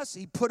took us.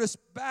 He put us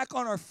back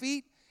on our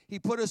feet. He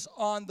put us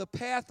on the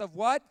path of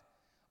what?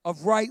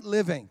 Of right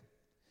living.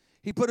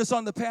 He put us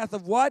on the path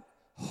of what?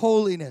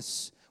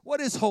 Holiness.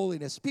 What is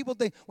holiness? People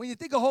think, when you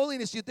think of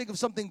holiness, you think of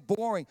something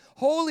boring.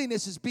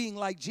 Holiness is being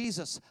like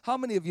Jesus. How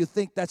many of you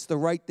think that's the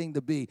right thing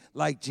to be,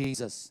 like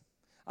Jesus?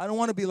 I don't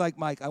want to be like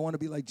Mike. I want to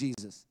be like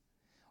Jesus.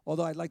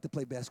 Although I'd like to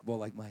play basketball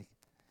like Mike.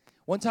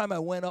 One time I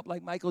went up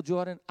like Michael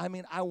Jordan. I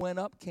went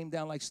up, came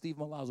down like Steve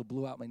Milazzo,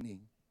 blew out my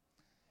knee.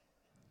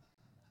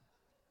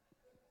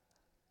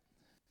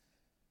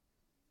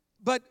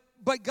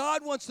 But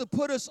God wants to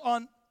put us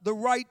on the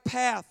right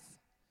path.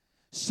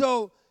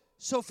 So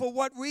for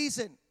what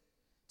reason?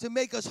 To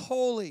make us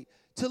holy.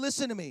 To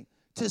listen to me.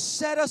 To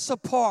set us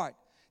apart.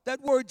 That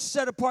word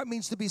set apart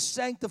means to be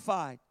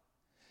sanctified.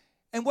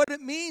 And what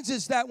it means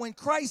is that when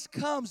Christ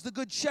comes, the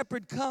Good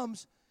Shepherd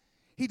comes,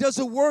 He does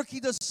a work. He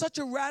does such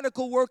a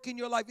radical work in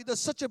your life. He does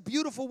such a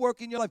beautiful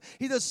work in your life.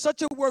 He does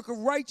such a work of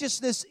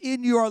righteousness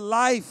in your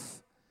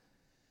life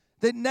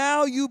that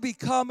now you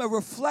become a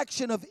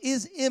reflection of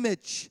His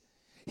image.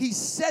 He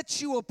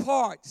sets you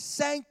apart,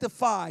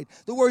 sanctified.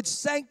 The word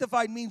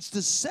sanctified means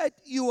to set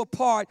you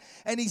apart.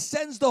 And he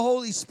sends the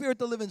Holy Spirit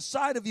to live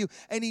inside of you.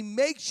 And he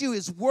makes you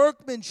his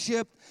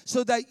workmanship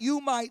so that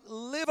you might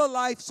live a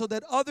life so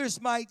that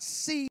others might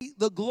see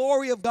the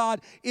glory of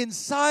God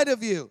inside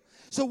of you.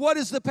 So what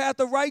is the path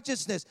of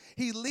righteousness?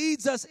 He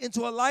leads us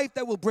into a life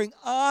that will bring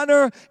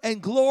honor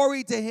and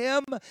glory to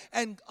him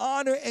and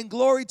honor and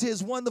glory to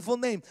his wonderful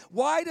name.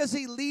 Why does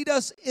he lead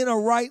us in a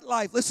right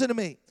life? Listen to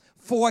me.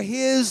 For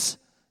his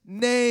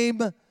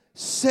name's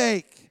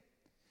sake.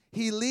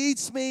 He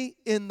leads me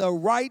in the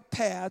right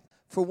path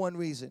for one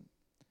reason,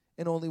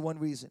 and only one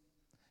reason.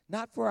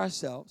 Not for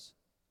ourselves,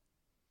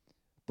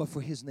 but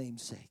for his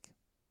name's sake,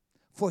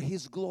 for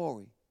his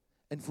glory,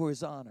 and for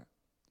his honor.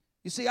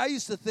 You see, I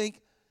used to think,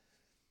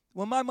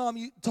 when my mother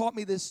taught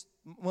me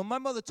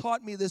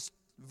this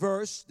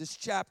verse, this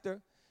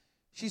chapter,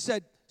 she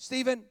said,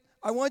 Stephen,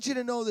 I want you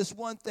to know this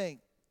one thing,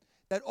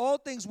 that all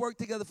things work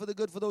together for the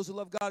good for those who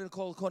love God and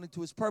call according to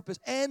his purpose,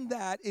 and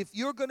that if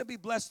you're going to be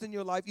blessed in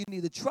your life, you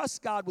need to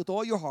trust God with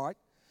all your heart.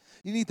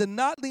 You need to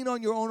not lean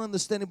on your own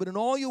understanding, but in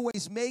all your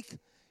ways make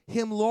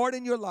him Lord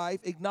in your life,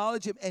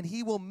 acknowledge him, and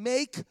he will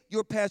make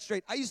your path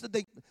straight. I used to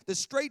think the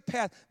straight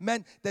path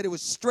meant that it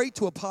was straight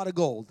to a pot of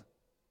gold.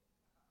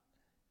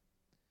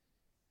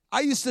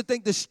 I used to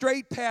think the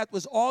straight path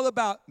was all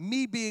about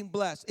me being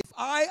blessed. If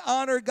I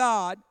honor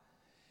God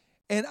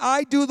and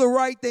I do the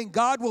right thing,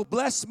 God will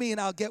bless me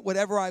and I'll get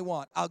whatever I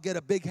want. I'll get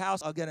a big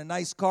house. I'll get a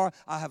nice car.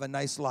 I'll have a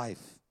nice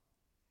life.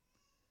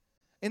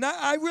 And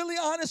I really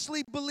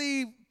honestly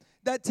believe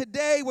that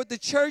today what the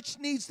church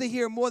needs to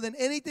hear more than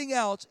anything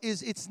else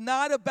is it's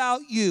not about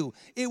you.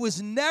 It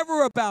was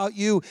never about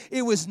you.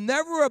 It was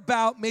never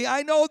about me.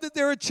 I know that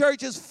there are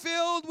churches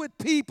filled with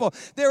people.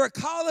 There are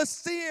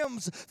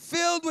coliseums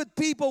filled with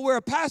people where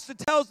a pastor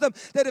tells them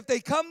that if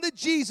they come to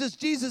Jesus,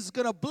 Jesus is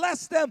going to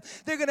bless them.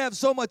 They're going to have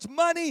so much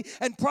money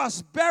and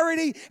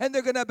prosperity, and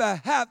they're going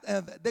to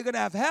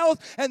have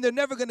health, and they're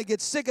never going to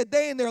get sick a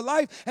day in their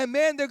life. And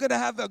man, they're going to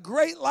have a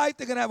great life.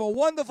 They're going to have a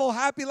wonderful,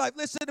 happy life.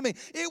 Listen to me.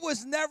 It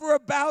was never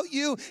about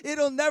you.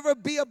 It'll never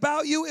be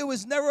about you. It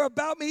was never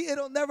about me.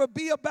 It'll never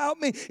be about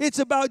me. It's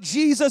about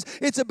Jesus.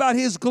 It's about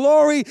his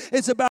glory.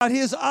 It's about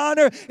his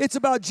honor. It's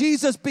about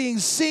Jesus being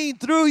seen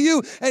through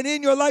you and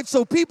in your life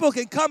so people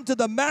can come to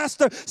the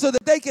Master so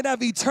that they can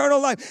have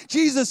eternal life.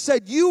 Jesus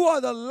said, you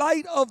are the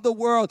light of the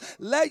world.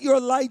 Let your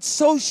light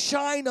so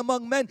shine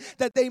among men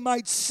that they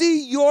might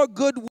see your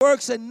good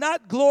works and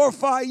not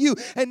glorify you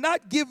and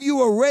not give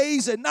you a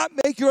raise and not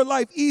make your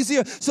life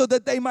easier so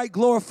that they might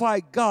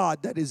glorify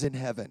God that is in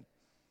heaven.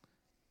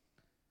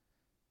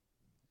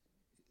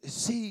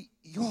 See,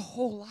 your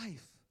whole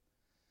life,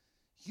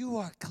 you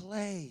are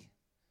clay,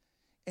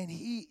 and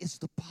he is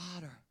the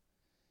potter,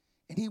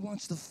 and he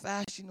wants to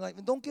fashion your life.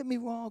 And don't get me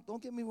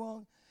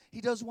wrong,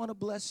 he does want to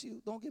bless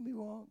you. Don't get me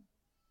wrong.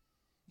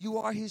 You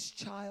are his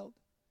child,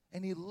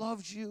 and he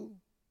loves you.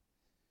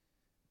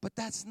 But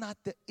that's not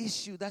the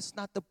issue. That's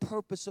not the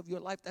purpose of your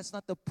life. That's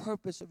not the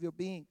purpose of your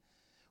being.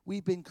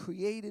 We've been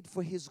created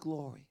for his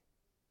glory.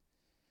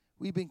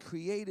 We've been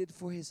created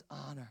for his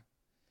honor.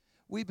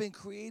 We've been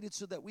created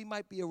so that we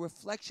might be a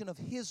reflection of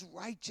his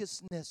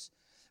righteousness.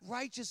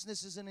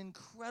 Righteousness is an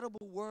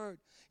incredible word.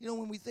 You know,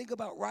 when we think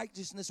about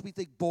righteousness, we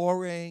think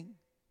boring.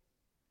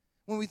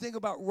 When we think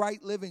about right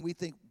living, we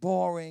think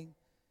boring.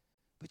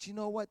 But you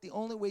know what? The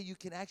only way you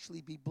can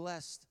actually be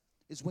blessed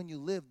is when you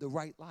live the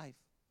right life.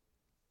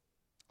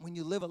 When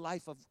you live a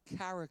life of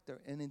character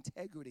and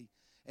integrity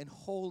and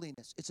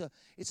holiness.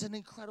 It's an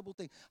incredible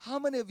thing. How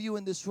many of you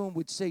in this room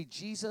would say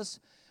Jesus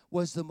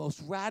was the most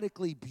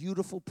radically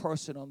beautiful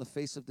person on the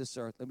face of this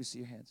earth? Let me see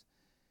your hands.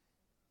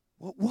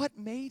 What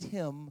made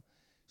him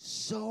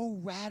so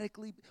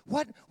radically?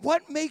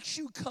 What makes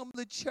you come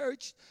to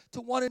church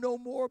to want to know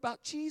more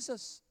about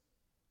Jesus?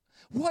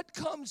 What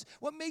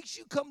makes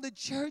you come to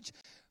church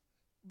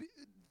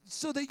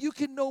so that you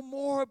can know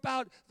more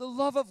about the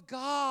love of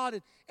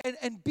God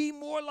and be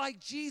more like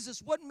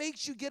Jesus? What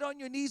makes you get on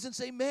your knees and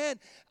say, man,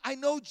 I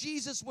know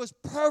Jesus was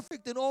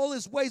perfect in all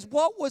his ways.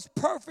 What was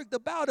perfect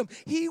about him?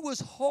 He was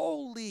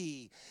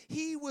holy.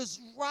 He was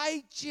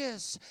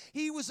righteous.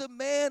 He was a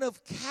man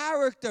of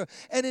character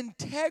and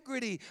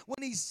integrity.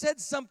 When he said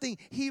something,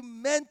 he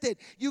meant it.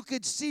 You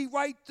could see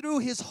right through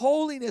his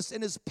holiness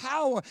and his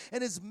power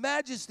and his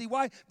majesty.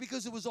 Why?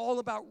 Because it was all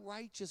about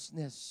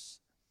righteousness.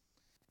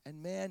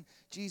 And man,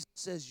 Jesus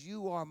says,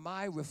 you are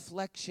my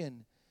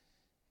reflection.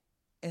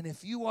 And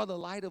if you are the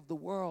light of the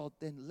world,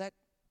 then let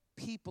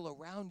people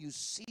around you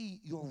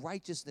see your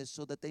righteousness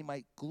so that they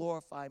might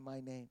glorify my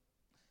name.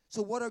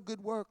 So what are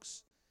good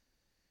works?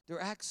 They're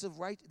acts of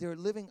right. They're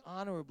living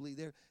honorably.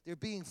 They're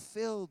being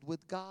filled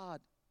with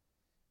God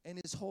and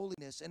his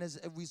holiness. And as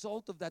a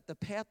result of that, the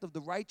path of the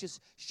righteous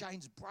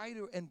shines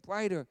brighter and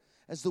brighter.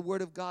 As the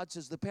word of God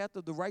says, the path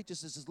of the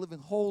righteous is living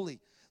holy,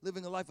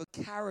 living a life of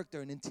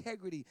character and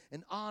integrity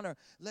and honor,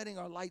 letting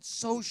our light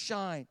so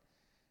shine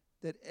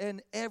that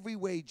in every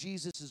way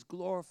Jesus is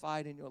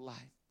glorified in your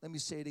life. Let me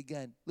say it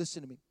again.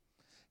 Listen to me.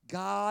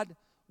 God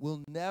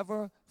will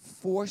never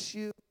force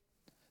you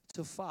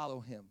to follow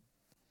him.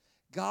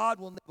 God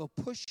will never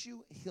push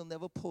you. He'll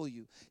never pull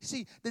you.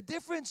 See, the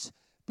difference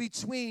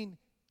between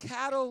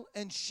cattle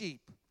and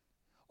sheep,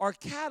 or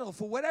cattle,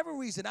 for whatever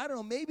reason, I don't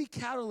know, maybe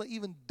cattle are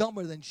even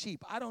dumber than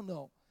sheep. I don't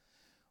know.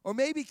 Or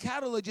maybe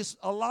cattle are just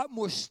a lot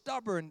more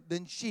stubborn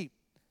than sheep.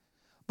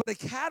 But a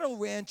cattle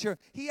rancher,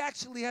 he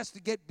actually has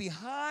to get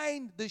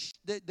behind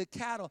the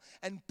cattle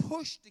and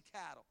push the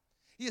cattle.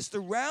 He has to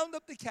round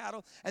up the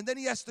cattle, and then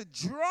he has to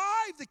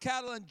drive the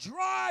cattle and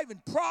drive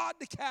and prod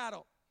the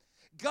cattle.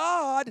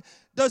 God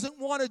doesn't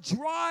want to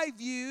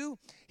drive you.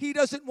 He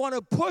doesn't want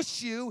to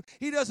push you.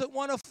 He doesn't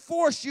want to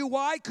force you.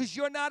 Why? Because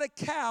you're not a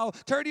cow.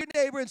 Turn to your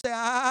neighbor and say,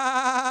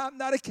 I'm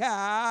not a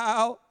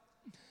cow.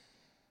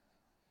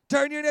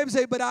 Turn to your neighbor and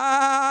say, but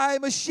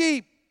I'm a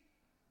sheep.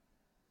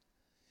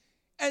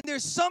 And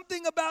there's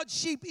something about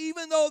sheep,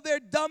 even though they're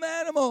dumb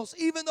animals,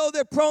 even though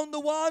they're prone to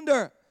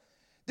wander,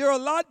 they're a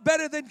lot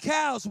better than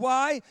cows.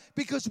 Why?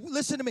 Because,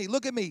 listen to me,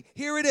 look at me.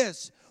 Here it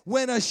is.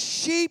 When a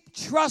sheep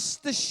trusts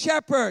the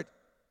shepherd,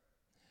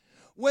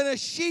 when a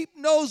sheep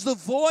knows the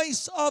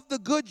voice of the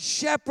good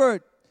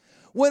shepherd,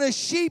 when a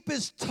sheep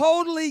is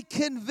totally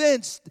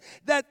convinced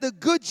that the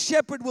good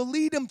shepherd will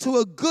lead him to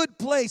a good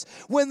place,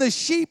 when the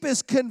sheep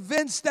is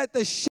convinced that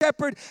the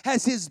shepherd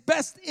has his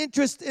best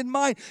interest in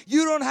mind,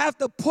 you don't have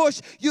to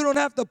push, you don't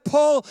have to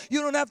pull,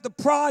 you don't have to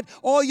prod.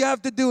 All you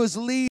have to do is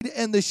lead,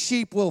 and the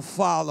sheep will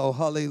follow.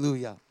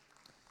 Hallelujah.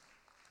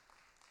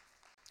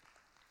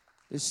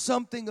 There's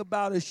something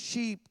about a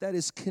sheep that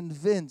is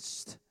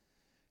convinced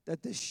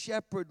that the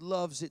shepherd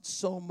loves it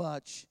so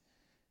much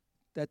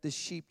that the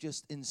sheep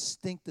just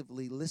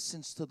instinctively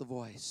listens to the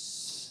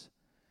voice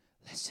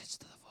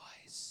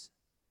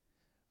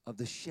of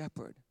the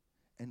shepherd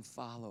and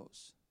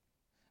follows.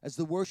 As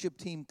the worship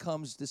team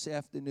comes this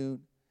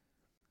afternoon,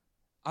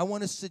 I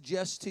want to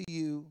suggest to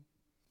you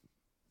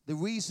the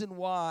reason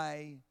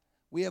why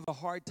we have a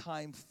hard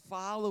time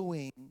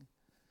following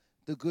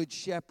the good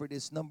shepherd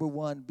is, number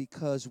one,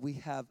 because we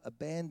have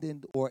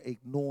abandoned or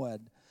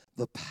ignored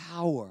the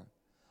power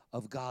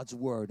of God's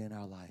word in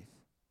our life.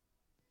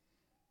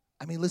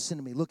 I mean, listen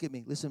to me. Look at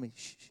me. Listen to me.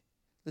 Shh, shh.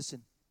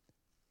 Listen.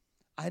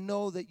 I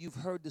know that you've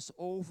heard this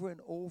over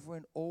and over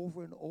and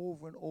over and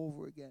over and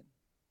over again.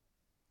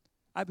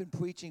 I've been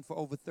preaching for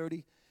over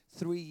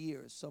 33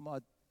 years, some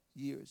odd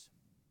years.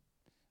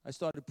 I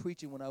started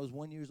preaching when I was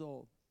 1 year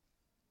old.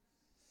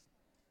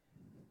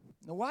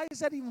 Now, why is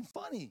that even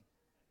funny?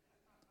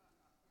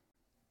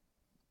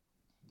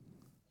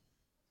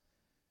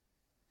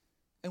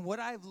 And what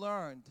I've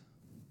learned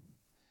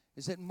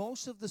is that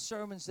most of the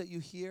sermons that you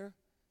hear,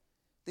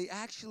 they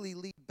actually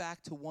lead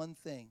back to one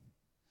thing: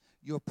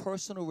 your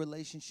personal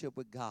relationship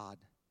with God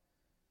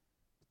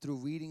through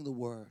reading the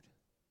Word,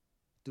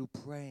 through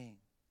praying,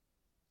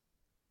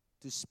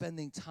 through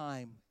spending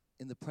time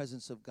in the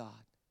presence of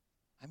God.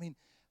 I mean,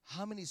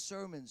 how many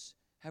sermons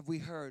have we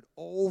heard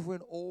over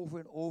and over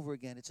and over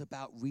again? It's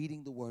about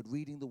reading the Word,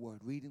 reading the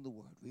Word, reading the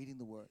Word, reading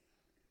the Word.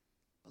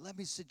 But let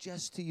me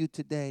suggest to you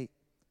today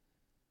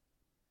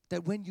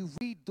that when you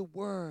read the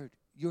Word,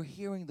 you're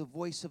hearing the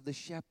voice of the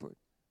shepherd.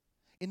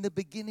 In the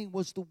beginning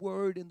was the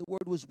Word, and the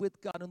Word was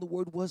with God, and the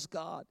Word was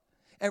God.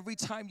 Every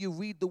time you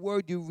read the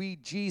Word, you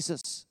read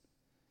Jesus.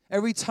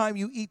 Every time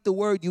you eat the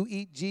Word, you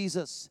eat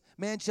Jesus.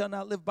 Man shall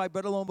not live by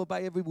bread alone, but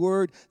by every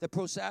word that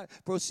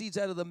proceeds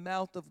out of the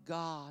mouth of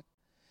God.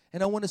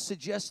 And I want to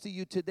suggest to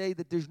you today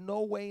that there's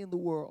no way in the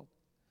world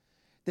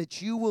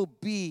that you will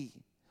be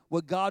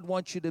what God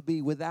wants you to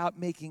be without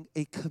making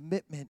a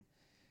commitment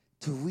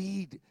to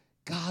read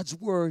God's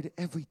Word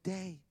every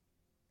day.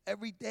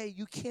 Every day.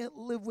 You can't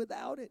live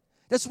without it.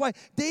 That's why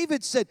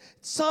David said,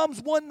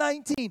 Psalms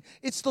 119,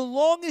 it's the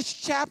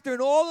longest chapter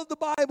in all of the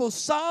Bible.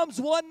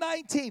 Psalms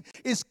 119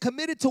 is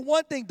committed to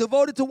one thing,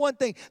 devoted to one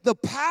thing: the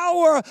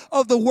power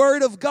of the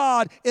Word of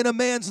God in a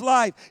man's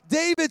life.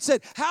 David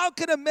said, how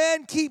can a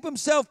man keep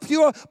himself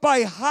pure?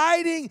 By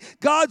hiding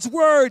God's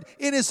Word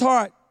in his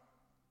heart.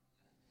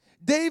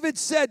 David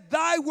said,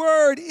 thy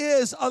word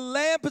is a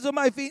lamp unto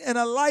my feet and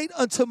a light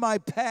unto my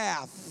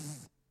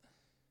path.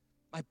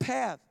 My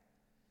path.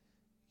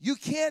 You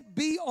can't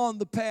be on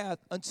the path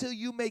until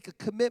you make a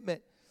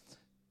commitment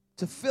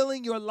to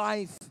filling your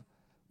life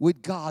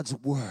with God's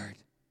Word.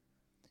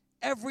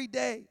 Every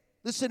day.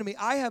 Listen to me.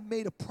 I have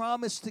made a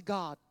promise to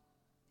God.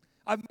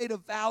 I've made a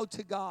vow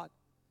to God.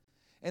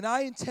 And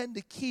I intend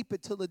to keep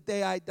it till the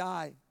day I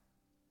die.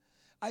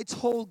 I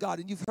told God,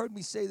 and you've heard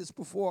me say this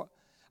before,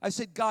 I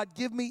said, God,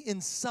 give me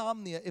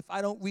insomnia if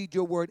I don't read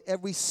your Word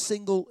every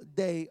single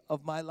day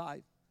of my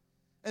life.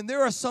 And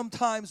there are some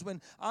times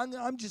when,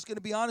 I'm just going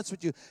to be honest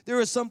with you, there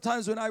are some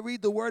times when I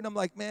read the Word and I'm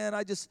like, man,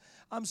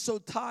 I'm so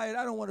tired.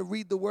 I don't want to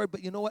read the Word.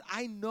 But you know what?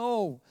 I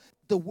know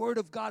the Word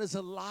of God is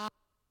alive.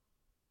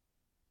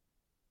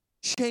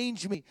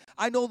 Change me.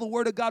 I know the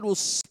Word of God will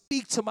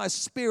speak to my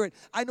spirit.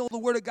 I know the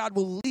Word of God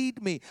will lead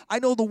me. I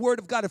know the Word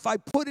of God, if I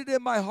put it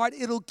in my heart,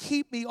 it'll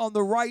keep me on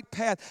the right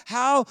path.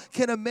 How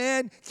can a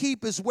man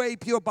keep his way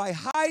pure? By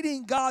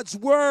hiding God's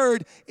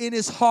Word in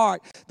his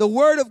heart. The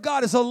Word of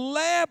God is a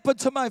lamp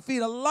unto my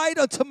feet, a light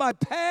unto my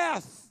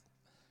path.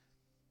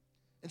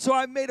 And so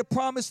I made a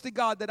promise to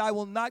God that I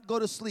will not go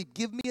to sleep.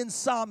 Give me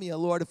insomnia,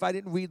 Lord, if I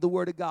didn't read the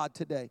Word of God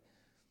today.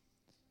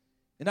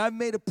 And I've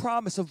made a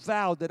promise, a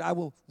vow, that I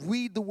will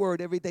read the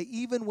Word every day,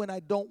 even when I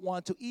don't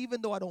want to,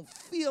 even though I don't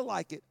feel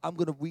like it, I'm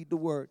going to read the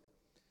Word.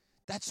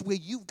 That's where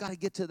you've got to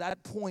get to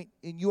that point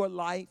in your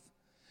life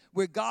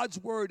where God's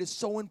Word is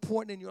so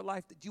important in your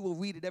life that you will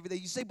read it every day.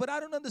 You say, but I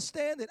don't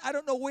understand it. I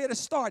don't know where to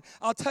start.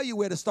 I'll tell you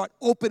where to start.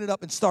 Open it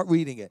up and start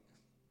reading it.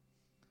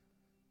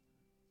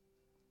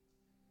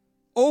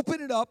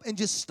 Open it up and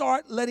just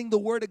start letting the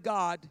Word of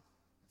God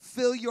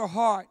fill your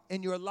heart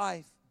and your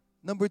life.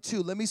 Number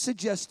 2, let me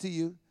suggest to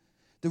you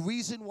the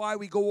reason why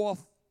we go off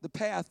the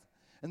path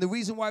and the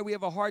reason why we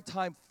have a hard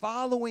time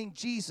following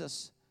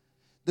Jesus,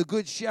 the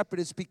Good Shepherd,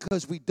 is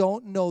because we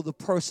don't know the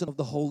person of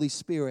the Holy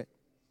Spirit.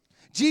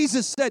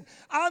 Jesus said,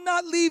 I'll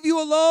not leave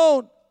you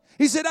alone.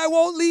 He said, I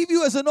won't leave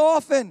you as an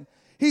orphan.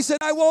 He said,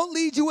 I won't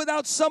lead you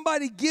without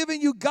somebody giving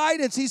you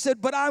guidance. He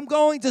said, but I'm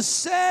going to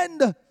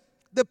send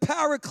the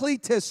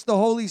Paracletus, the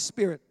Holy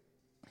Spirit.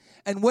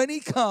 And when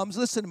he comes,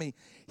 listen to me,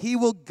 he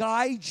will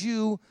guide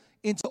you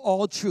into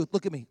all truth.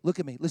 Look at me,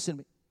 listen to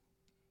me.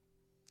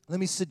 Let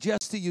me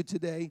suggest to you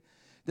today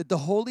that the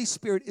Holy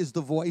Spirit is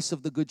the voice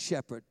of the Good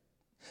Shepherd.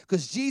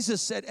 Because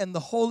Jesus said, and the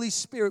Holy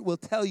Spirit will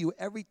tell you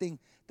everything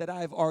that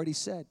I have already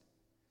said.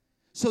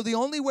 So the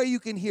only way you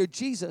can hear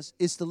Jesus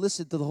is to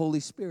listen to the Holy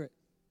Spirit.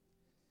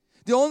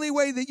 The only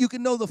way that you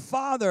can know the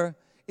Father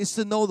is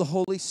to know the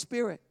Holy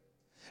Spirit.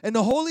 And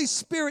the Holy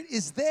Spirit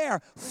is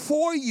there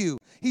for you.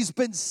 He's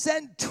been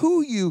sent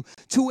to you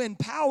to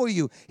empower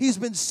you. He's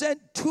been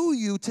sent to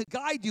you to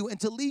guide you and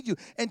to lead you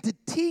and to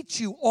teach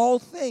you all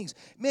things.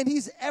 Man,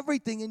 He's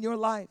everything in your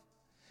life.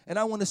 And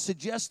I want to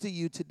suggest to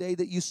you today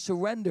that you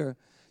surrender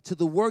to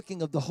the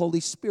working of the Holy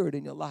Spirit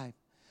in your life.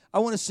 I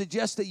want to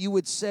suggest that you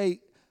would say,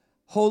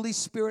 Holy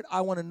Spirit,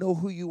 I want to know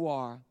who you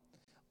are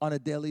on a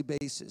daily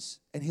basis.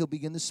 And He'll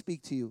begin to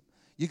speak to you.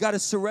 You got to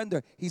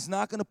surrender. He's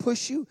not going to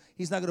push you.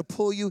 He's not going to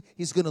pull you.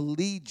 He's going to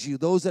lead you.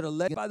 Those that are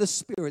led by the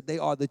Spirit, they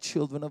are the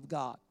children of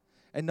God.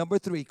 And number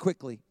 3,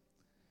 quickly,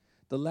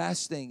 the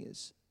last thing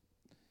is,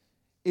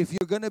 if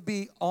you're going to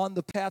be on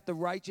the path of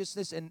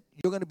righteousness and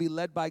you're going to be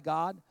led by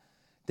God,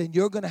 then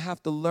you're going to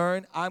have to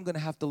learn, I'm going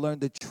to have to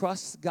learn to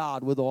trust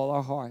God with all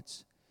our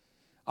hearts.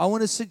 I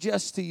want to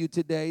suggest to you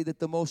today that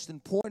the most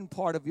important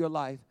part of your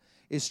life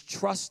is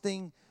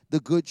trusting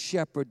the Good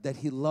Shepherd, that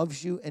He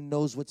loves you and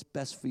knows what's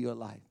best for your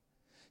life.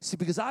 See,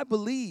 because I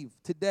believe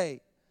today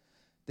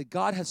that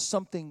God has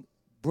something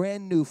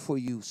brand new for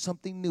you,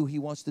 something new He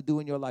wants to do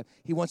in your life.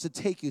 He wants to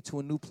take you to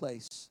a new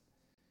place.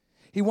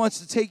 He wants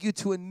to take you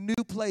to a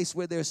new place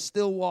where there's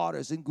still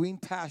waters and green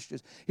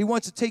pastures. He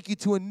wants to take you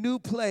to a new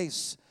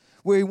place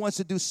where He wants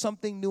to do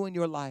something new in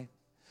your life.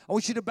 I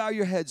want you to bow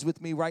your heads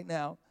with me right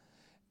now.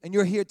 And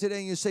you're here today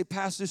and you say,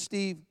 Pastor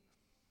Steve,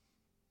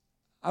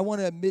 I want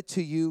to admit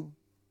to you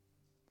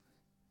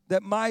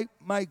that my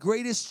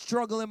greatest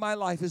struggle in my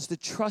life is to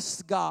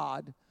trust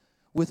God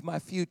with my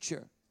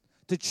future,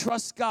 to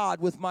trust God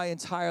with my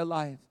entire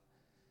life.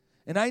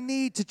 And I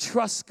need to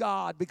trust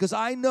God because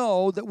I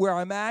know that where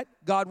I'm at,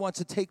 God wants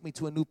to take me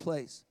to a new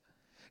place.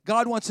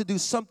 God wants to do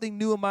something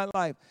new in my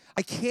life.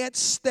 I can't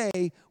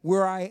stay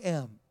where I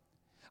am.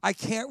 I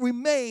can't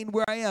remain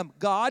where I am.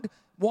 God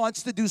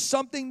wants to do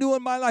something new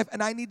in my life,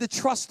 and I need to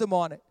trust Him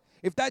on it.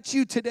 If that's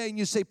you today and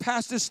you say,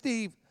 Pastor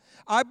Steve,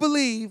 I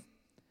believe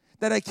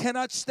that I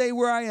cannot stay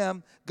where I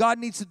am. God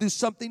needs to do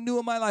something new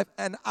in my life,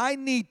 and I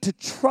need to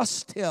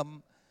trust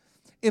Him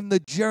in the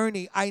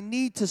journey. I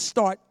need to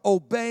start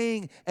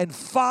obeying and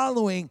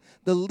following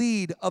the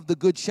lead of the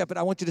Good Shepherd.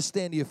 I want you to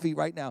stand to your feet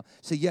right now.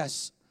 Say,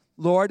 yes,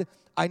 Lord,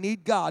 I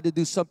need God to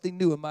do something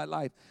new in my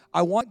life.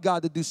 I want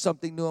God to do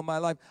something new in my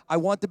life. I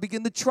want to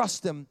begin to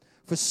trust Him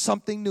for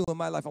something new in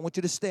my life. I want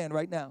you to stand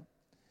right now.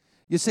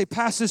 You say,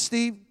 Pastor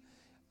Steve,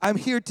 I'm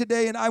here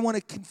today and I want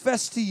to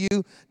confess to you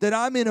that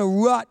I'm in a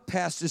rut,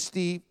 Pastor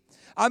Steve.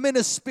 I'm in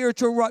a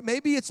spiritual rut.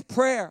 Maybe it's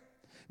prayer.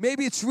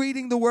 Maybe it's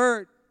reading the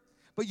Word.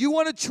 But you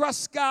want to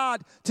trust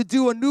God to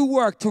do a new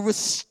work, to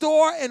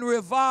restore and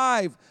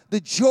revive the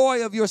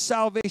joy of your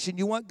salvation.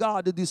 You want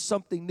God to do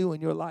something new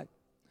in your life.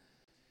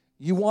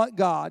 You want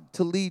God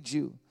to lead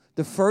you.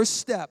 The first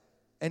step,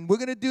 and we're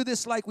going to do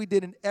this like we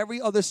did in every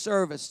other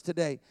service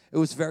today. It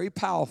was very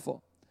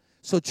powerful.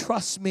 So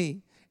trust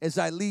me as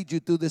I lead you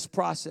through this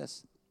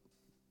process.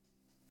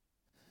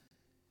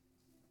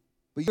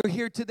 But you're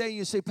here today and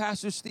you say,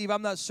 Pastor Steve,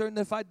 I'm not certain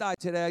if I die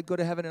today, I'd go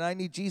to heaven, and I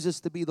need Jesus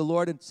to be the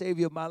Lord and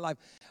Savior of my life.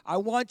 I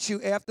want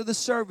you, after the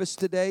service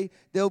today,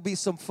 there'll be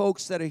some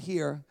folks that are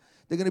here.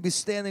 They're going to be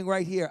standing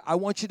right here. I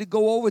want you to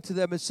go over to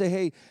them and say,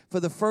 hey, for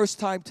the first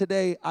time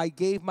today, I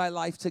gave my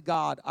life to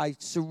God. I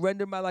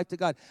surrendered my life to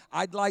God.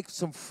 I'd like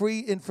some free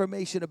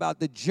information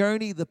about the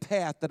journey, the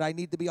path that I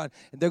need to be on.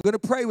 And they're going to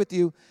pray with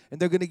you, and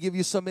they're going to give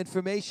you some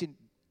information.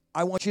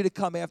 I want you to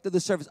come after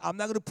the service. I'm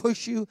not going to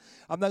push you.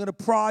 I'm not going to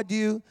prod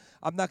you.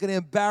 I'm not going to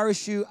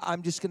embarrass you.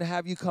 I'm just going to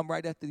have you come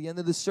right after the end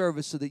of the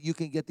service so that you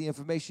can get the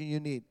information you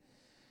need.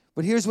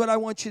 But here's what I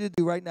want you to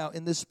do right now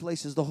in this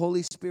place as the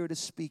Holy Spirit is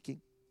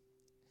speaking.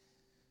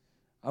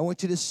 I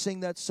want you to sing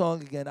that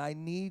song again. I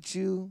need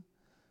you.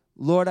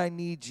 Lord, I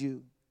need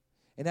you.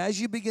 And as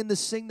you begin to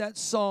sing that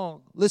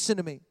song, listen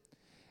to me,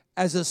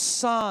 as a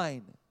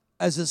sign,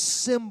 as a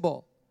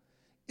symbol,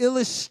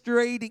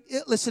 illustrating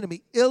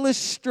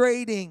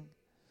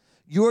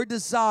your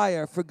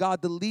desire for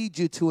God to lead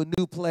you to a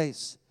new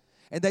place,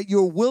 and that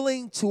you're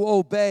willing to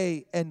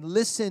obey and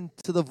listen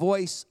to the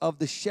voice of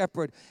the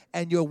shepherd,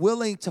 and you're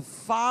willing to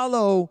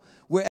follow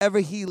wherever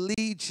he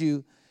leads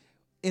you.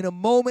 In a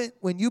moment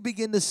when you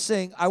begin to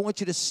sing, I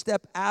want you to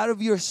step out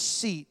of your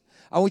seat.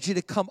 I want you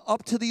to come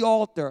up to the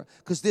altar,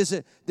 because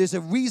there's a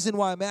reason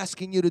why I'm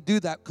asking you to do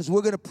that, because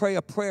we're going to pray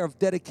a prayer of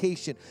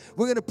dedication.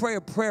 We're going to pray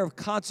a prayer of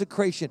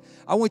consecration.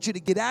 I want you to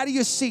get out of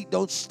your seat.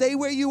 Don't stay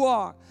where you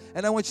are.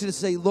 And I want you to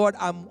say, Lord,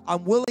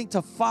 I'm willing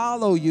to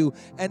follow you.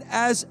 And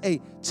as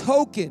a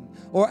token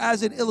or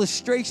as an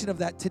illustration of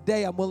that,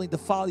 today I'm willing to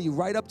follow you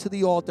right up to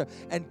the altar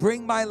and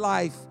bring my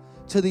life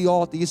to the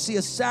altar. You see,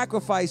 a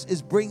sacrifice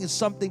is bringing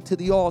something to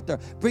the altar.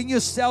 Bring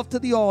yourself to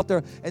the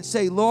altar and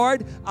say,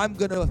 Lord, I'm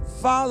going to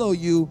follow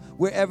you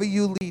wherever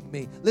you lead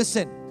me.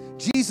 Listen,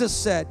 Jesus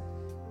said,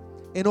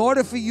 in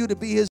order for you to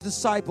be his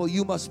disciple,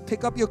 you must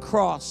pick up your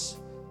cross.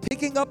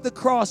 Picking up the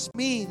cross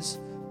means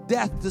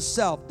death to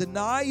self.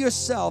 Deny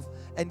yourself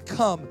and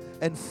come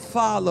and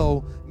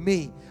follow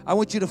me. I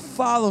want you to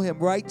follow him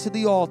right to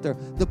the altar,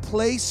 the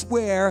place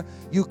where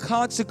you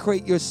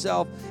consecrate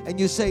yourself and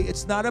you say,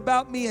 it's not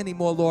about me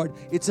anymore, Lord.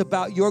 It's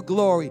about your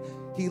glory.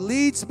 He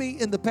leads me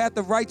in the path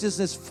of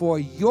righteousness for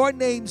your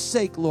name's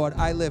sake, Lord,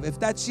 I live. If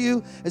that's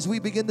you, as we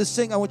begin to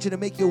sing, I want you to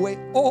make your way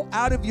all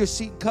out of your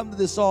seat and come to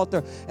this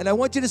altar. And I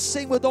want you to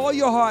sing with all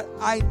your heart,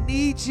 I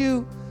need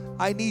you,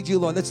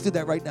 Lord. Let's do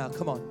that right now.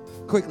 Come on,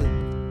 quickly.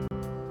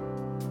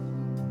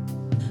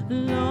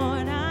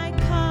 Lord, I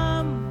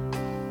come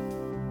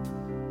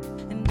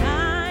and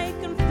I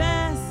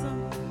confess.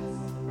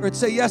 Or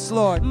say, yes,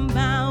 Lord.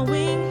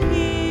 Bowing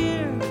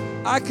here,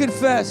 I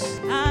confess.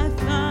 I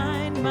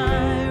find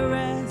my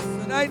rest.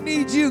 And I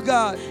need you,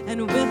 God.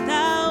 And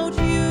without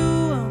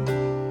you,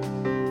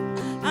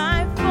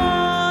 I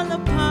fall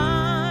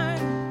apart.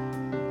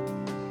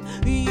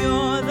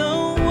 You're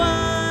the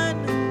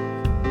one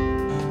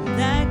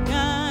that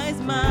guides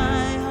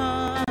my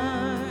heart.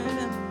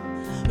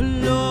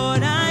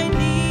 Lord, I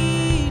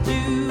need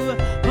you.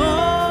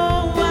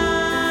 Oh,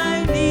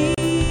 I need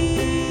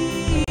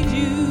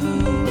you.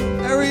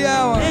 Every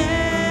hour.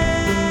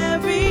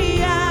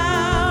 Every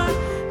hour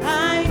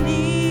I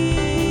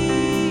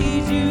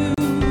need you.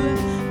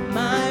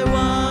 My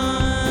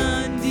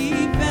one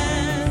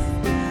defense,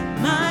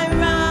 my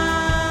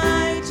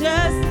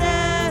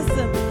righteousness.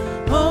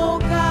 Oh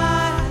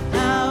God,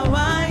 how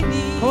I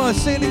need you. Come on,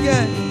 sing it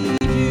again.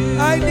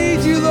 I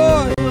need you,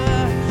 Lord.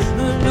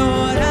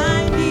 Lord,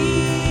 I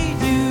need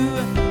you.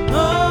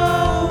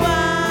 Oh,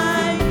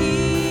 I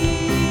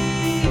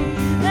need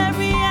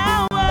every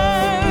hour.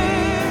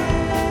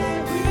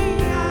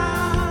 Every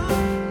hour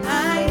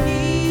I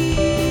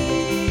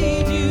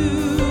need you.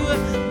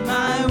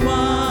 My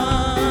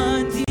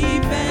one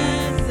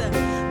defense,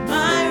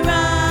 my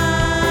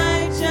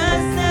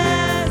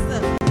righteousness.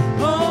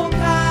 Oh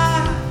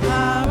God,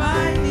 how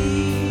I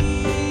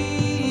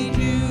need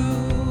you.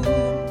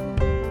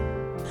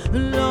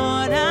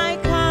 Lord, I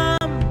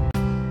come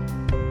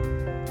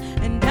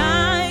and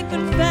I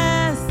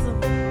confess,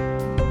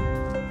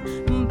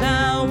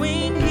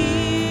 bowing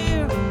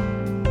here,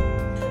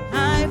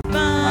 I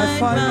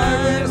find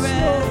my rest.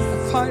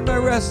 I find my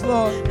rest,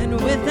 Lord. And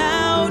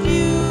without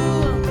you,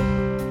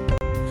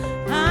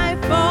 I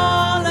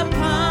fall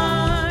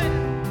apart.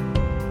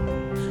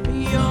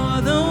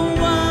 You're the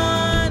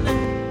one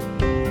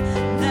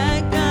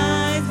that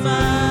guides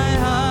my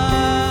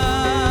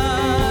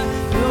heart.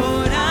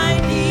 Lord, I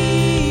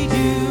need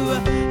you.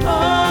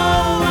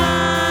 Oh,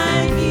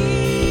 I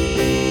need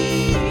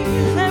you.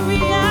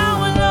 Every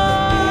hour,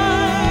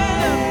 Lord.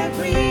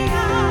 Every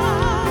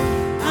hour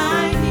I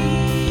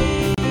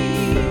need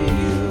you.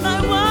 My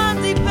one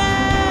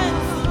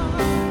defense,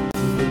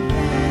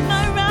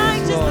 my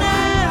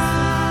righteousness.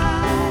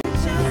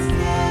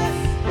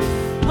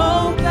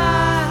 Oh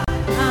God,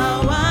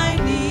 how I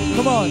need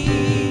Come on. you.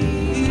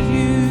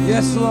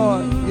 Yes,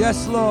 Lord.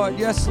 Yes, Lord.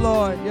 Yes,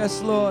 Lord.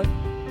 Yes, Lord.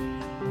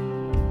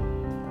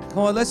 Come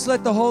on, let's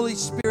let the Holy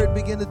Spirit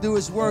begin to do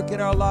his work in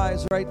our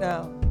lives right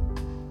now.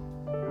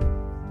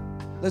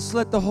 Let's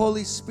let the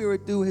Holy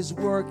Spirit do his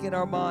work in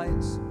our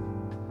minds.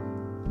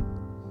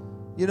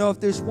 You know, if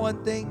there's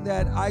one thing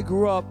that I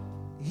grew up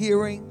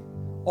hearing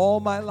all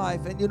my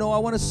life, and you know, I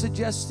want to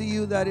suggest to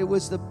you that it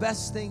was the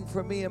best thing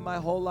for me in my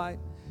whole life.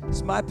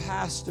 It's my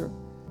pastor,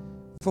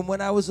 from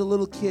when I was a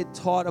little kid,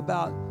 taught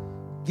about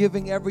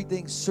giving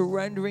everything,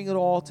 surrendering it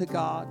all to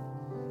God.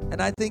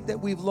 And I think that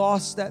we've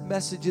lost that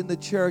message in the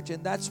church,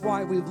 and that's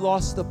why we've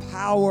lost the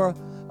power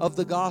of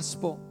the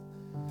gospel.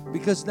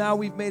 Because now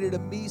we've made it a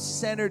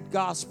me-centered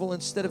gospel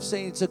instead of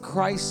saying it's a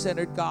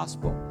Christ-centered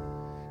gospel.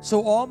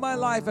 So all my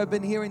life I've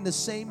been hearing the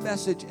same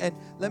message, and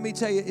let me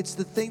tell you, it's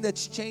the thing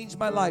that's changed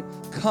my life.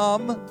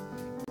 Come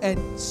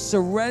and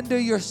surrender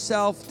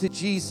yourself to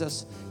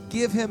Jesus.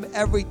 give him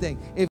everything.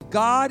 If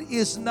God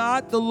is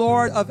not the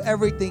Lord of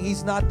everything,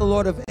 he's not the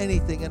Lord of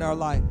anything in our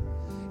life.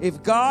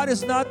 If God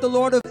is not the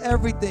Lord of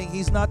everything,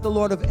 he's not the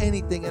Lord of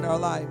anything in our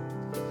life.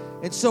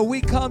 And so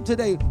we come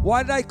today.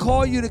 Why did I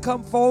call you to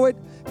come forward?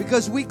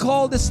 Because we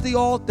call this the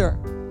altar.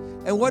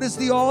 And what is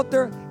the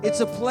altar? It's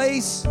a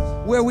place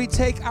where we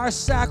take our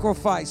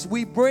sacrifice.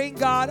 We bring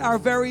God our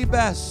very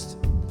best.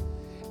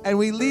 And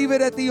we leave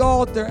it at the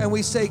altar and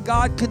we say,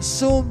 God,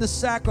 consume the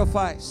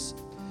sacrifice.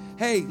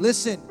 Hey,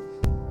 listen,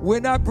 we're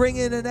not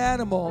bringing an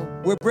animal.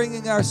 We're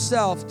bringing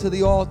ourselves to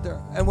the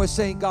altar. And we're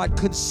saying, God,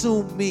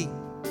 consume me.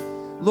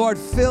 Lord,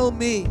 fill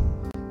me.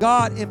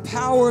 God,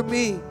 empower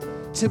me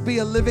to be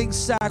a living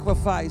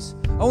sacrifice.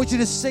 I want you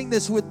to sing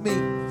this with me.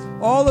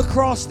 All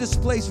across this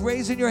place,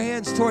 raising your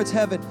hands towards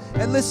heaven.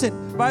 And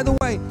listen, by the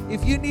way,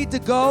 if you need to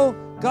go,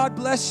 God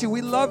bless you.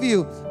 We love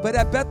you. But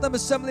at Bethlehem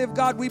Assembly of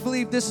God, we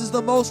believe this is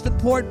the most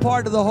important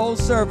part of the whole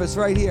service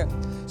right here.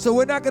 So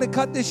we're not going to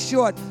cut this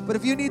short. But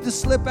if you need to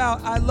slip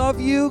out, I love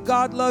you.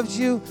 God loves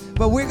you.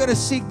 But we're going to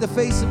seek the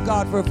face of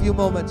God for a few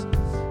moments.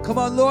 Come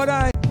on, Lord,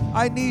 I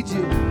need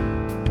you.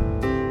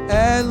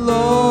 And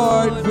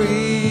Lord,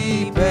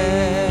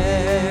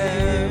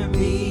 prepare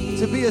me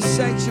to be a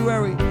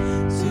sanctuary.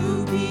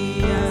 To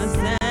be a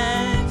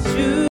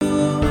sanctuary.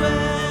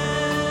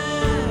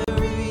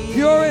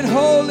 Pure and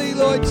holy,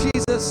 Lord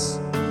Jesus.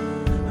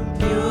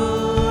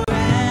 Pure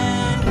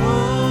and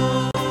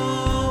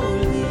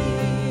holy.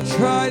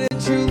 Tried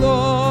and true,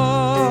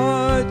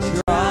 Lord.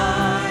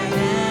 Tried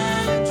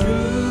and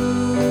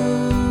true.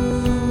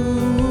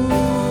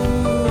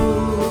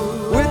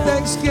 With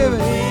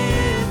thanksgiving.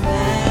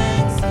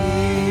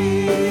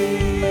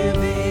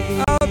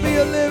 I'll be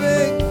a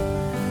living.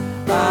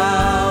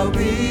 I'll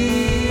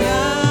be a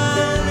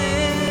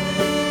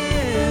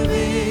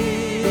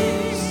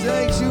living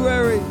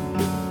Sanctuary.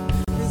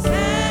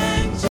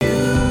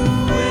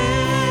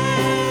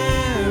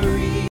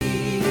 sanctuary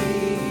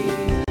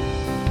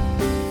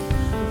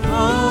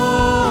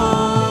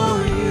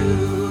for you.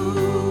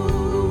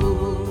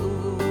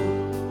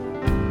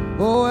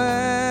 Oh,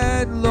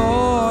 and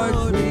Lord,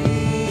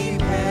 prepare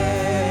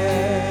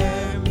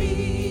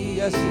me.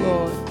 yes,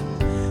 Lord.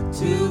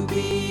 To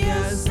be a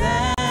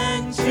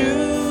sanctuary,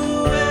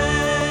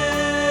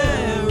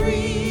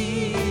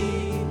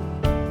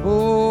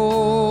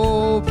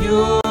 Oh,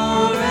 pure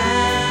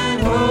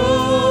and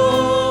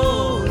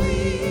holy,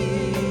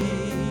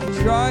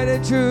 tried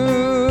and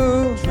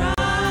true.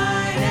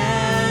 tried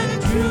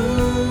and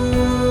true.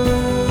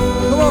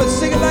 Come on,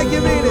 sing it like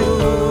you mean it.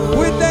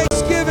 With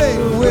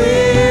thanksgiving.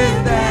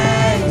 With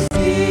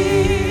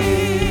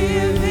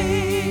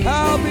thanksgiving,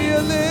 I'll be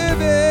a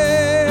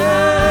living.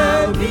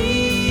 I'll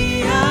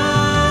be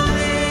a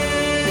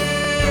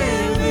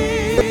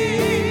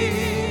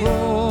living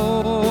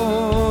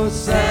Oh,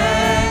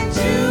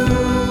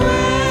 sanctuary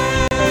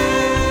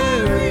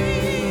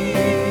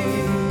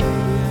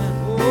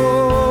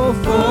oh,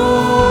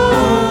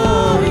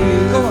 for you.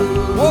 come on,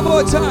 one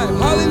more time.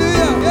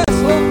 Hallelujah. Yes,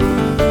 Lord.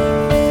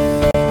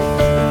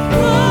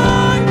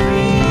 Lord,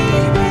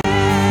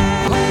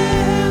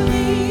 prepare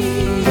me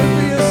To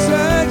be a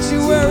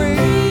sanctuary.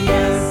 be a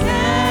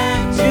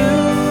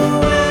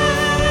sanctuary,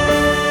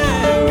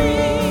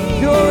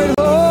 Pure and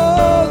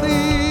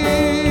holy.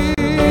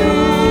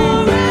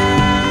 pure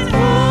and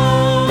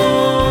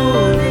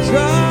holy,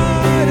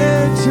 Tried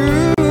and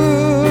true.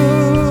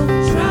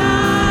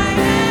 tried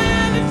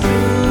and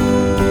true.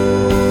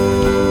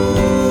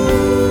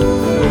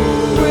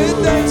 With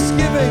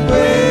thanksgiving.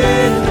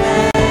 With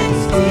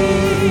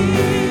thanksgiving,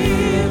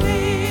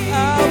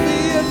 I'll be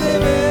a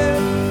living.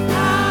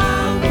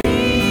 I'll be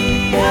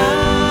a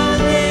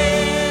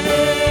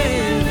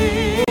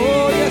living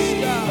Oh, yes,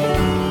 God.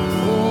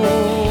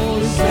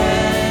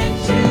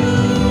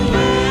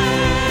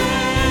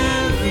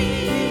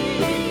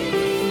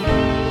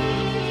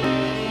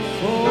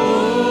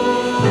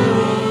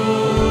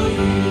 Oh,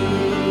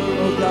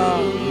 oh,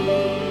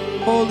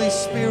 God. Holy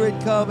Spirit,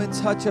 come and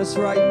touch us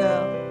right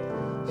now.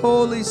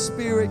 Holy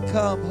Spirit,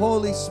 come.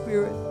 Holy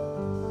Spirit.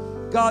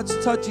 God's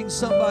touching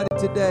somebody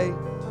today.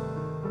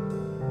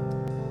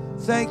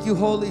 Thank you,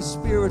 Holy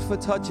Spirit, for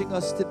touching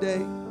us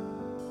today.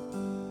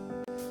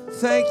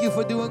 Thank you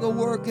for doing a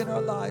work in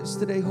our lives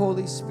today,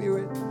 Holy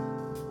Spirit.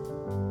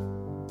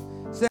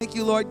 Thank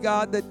you, Lord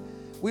God, that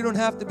we don't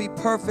have to be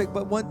perfect,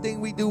 but one thing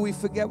we do, we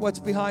forget what's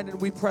behind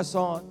and we press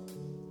on.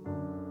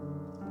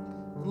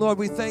 Lord,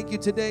 we thank you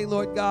today,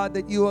 Lord God,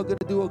 that you are going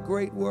to do a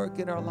great work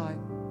in our life.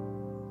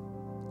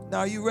 Now,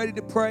 are you ready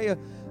to pray a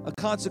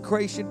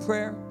consecration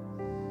prayer?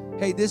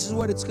 Hey, this is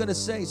what it's going to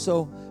say,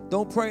 so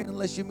don't pray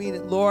unless you mean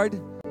it. Lord,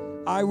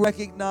 I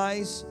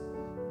recognize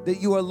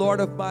that you are Lord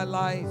of my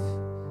life.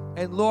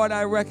 And Lord,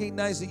 I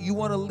recognize that you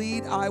want to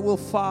lead, I will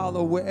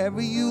follow.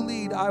 Wherever you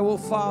lead, I will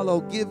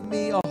follow. Give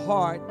me a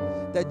heart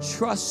that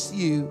trusts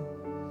you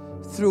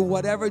through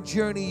whatever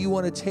journey you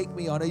want to take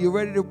me on. Are you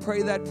ready to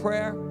pray that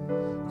prayer?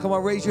 Come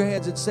on, raise your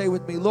hands and say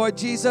with me, Lord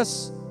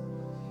Jesus,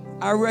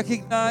 I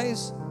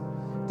recognize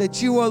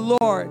that you are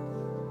Lord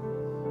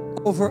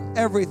over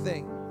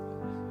everything.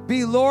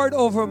 Be Lord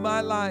over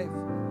my life.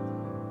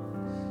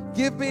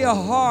 Give me a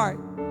heart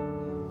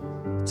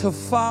to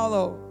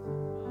follow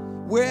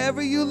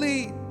wherever you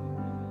lead,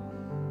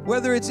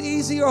 whether it's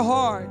easy or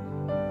hard,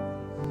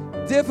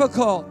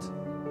 difficult,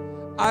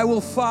 I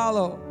will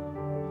follow.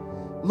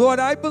 Lord,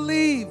 I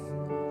believe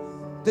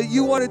that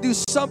you want to do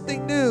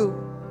something new.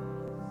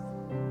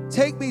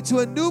 Take me to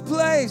a new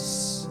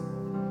place,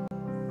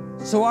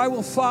 so I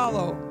will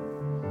follow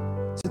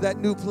to that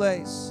new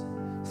place.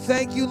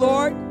 Thank you,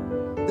 Lord,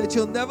 that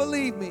you'll never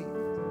leave me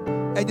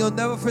and you'll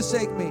never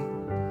forsake me.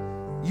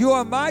 You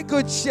are my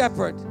good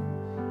shepherd,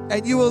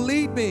 and you will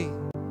lead me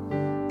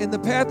in the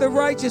path of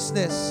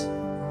righteousness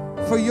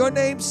for your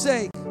name's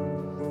sake.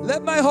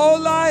 Let my whole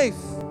life,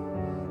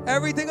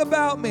 everything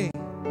about me,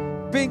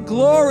 bring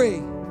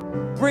glory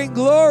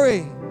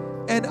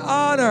and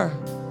honor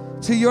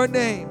to your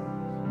name.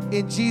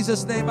 In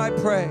Jesus' name I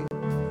pray.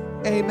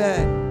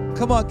 Amen.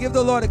 Come on, give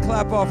the Lord a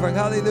clap offering.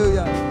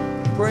 Hallelujah.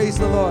 Praise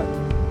the Lord.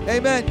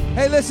 Amen.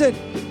 Hey, listen,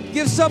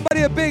 give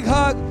somebody a big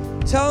hug.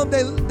 Tell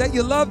them that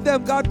you love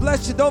them. God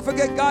bless you. Don't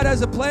forget, God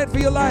has a plan for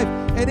your life,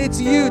 and it's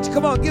huge.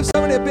 Come on, give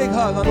somebody a big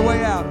hug on the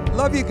way out.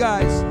 Love you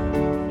guys.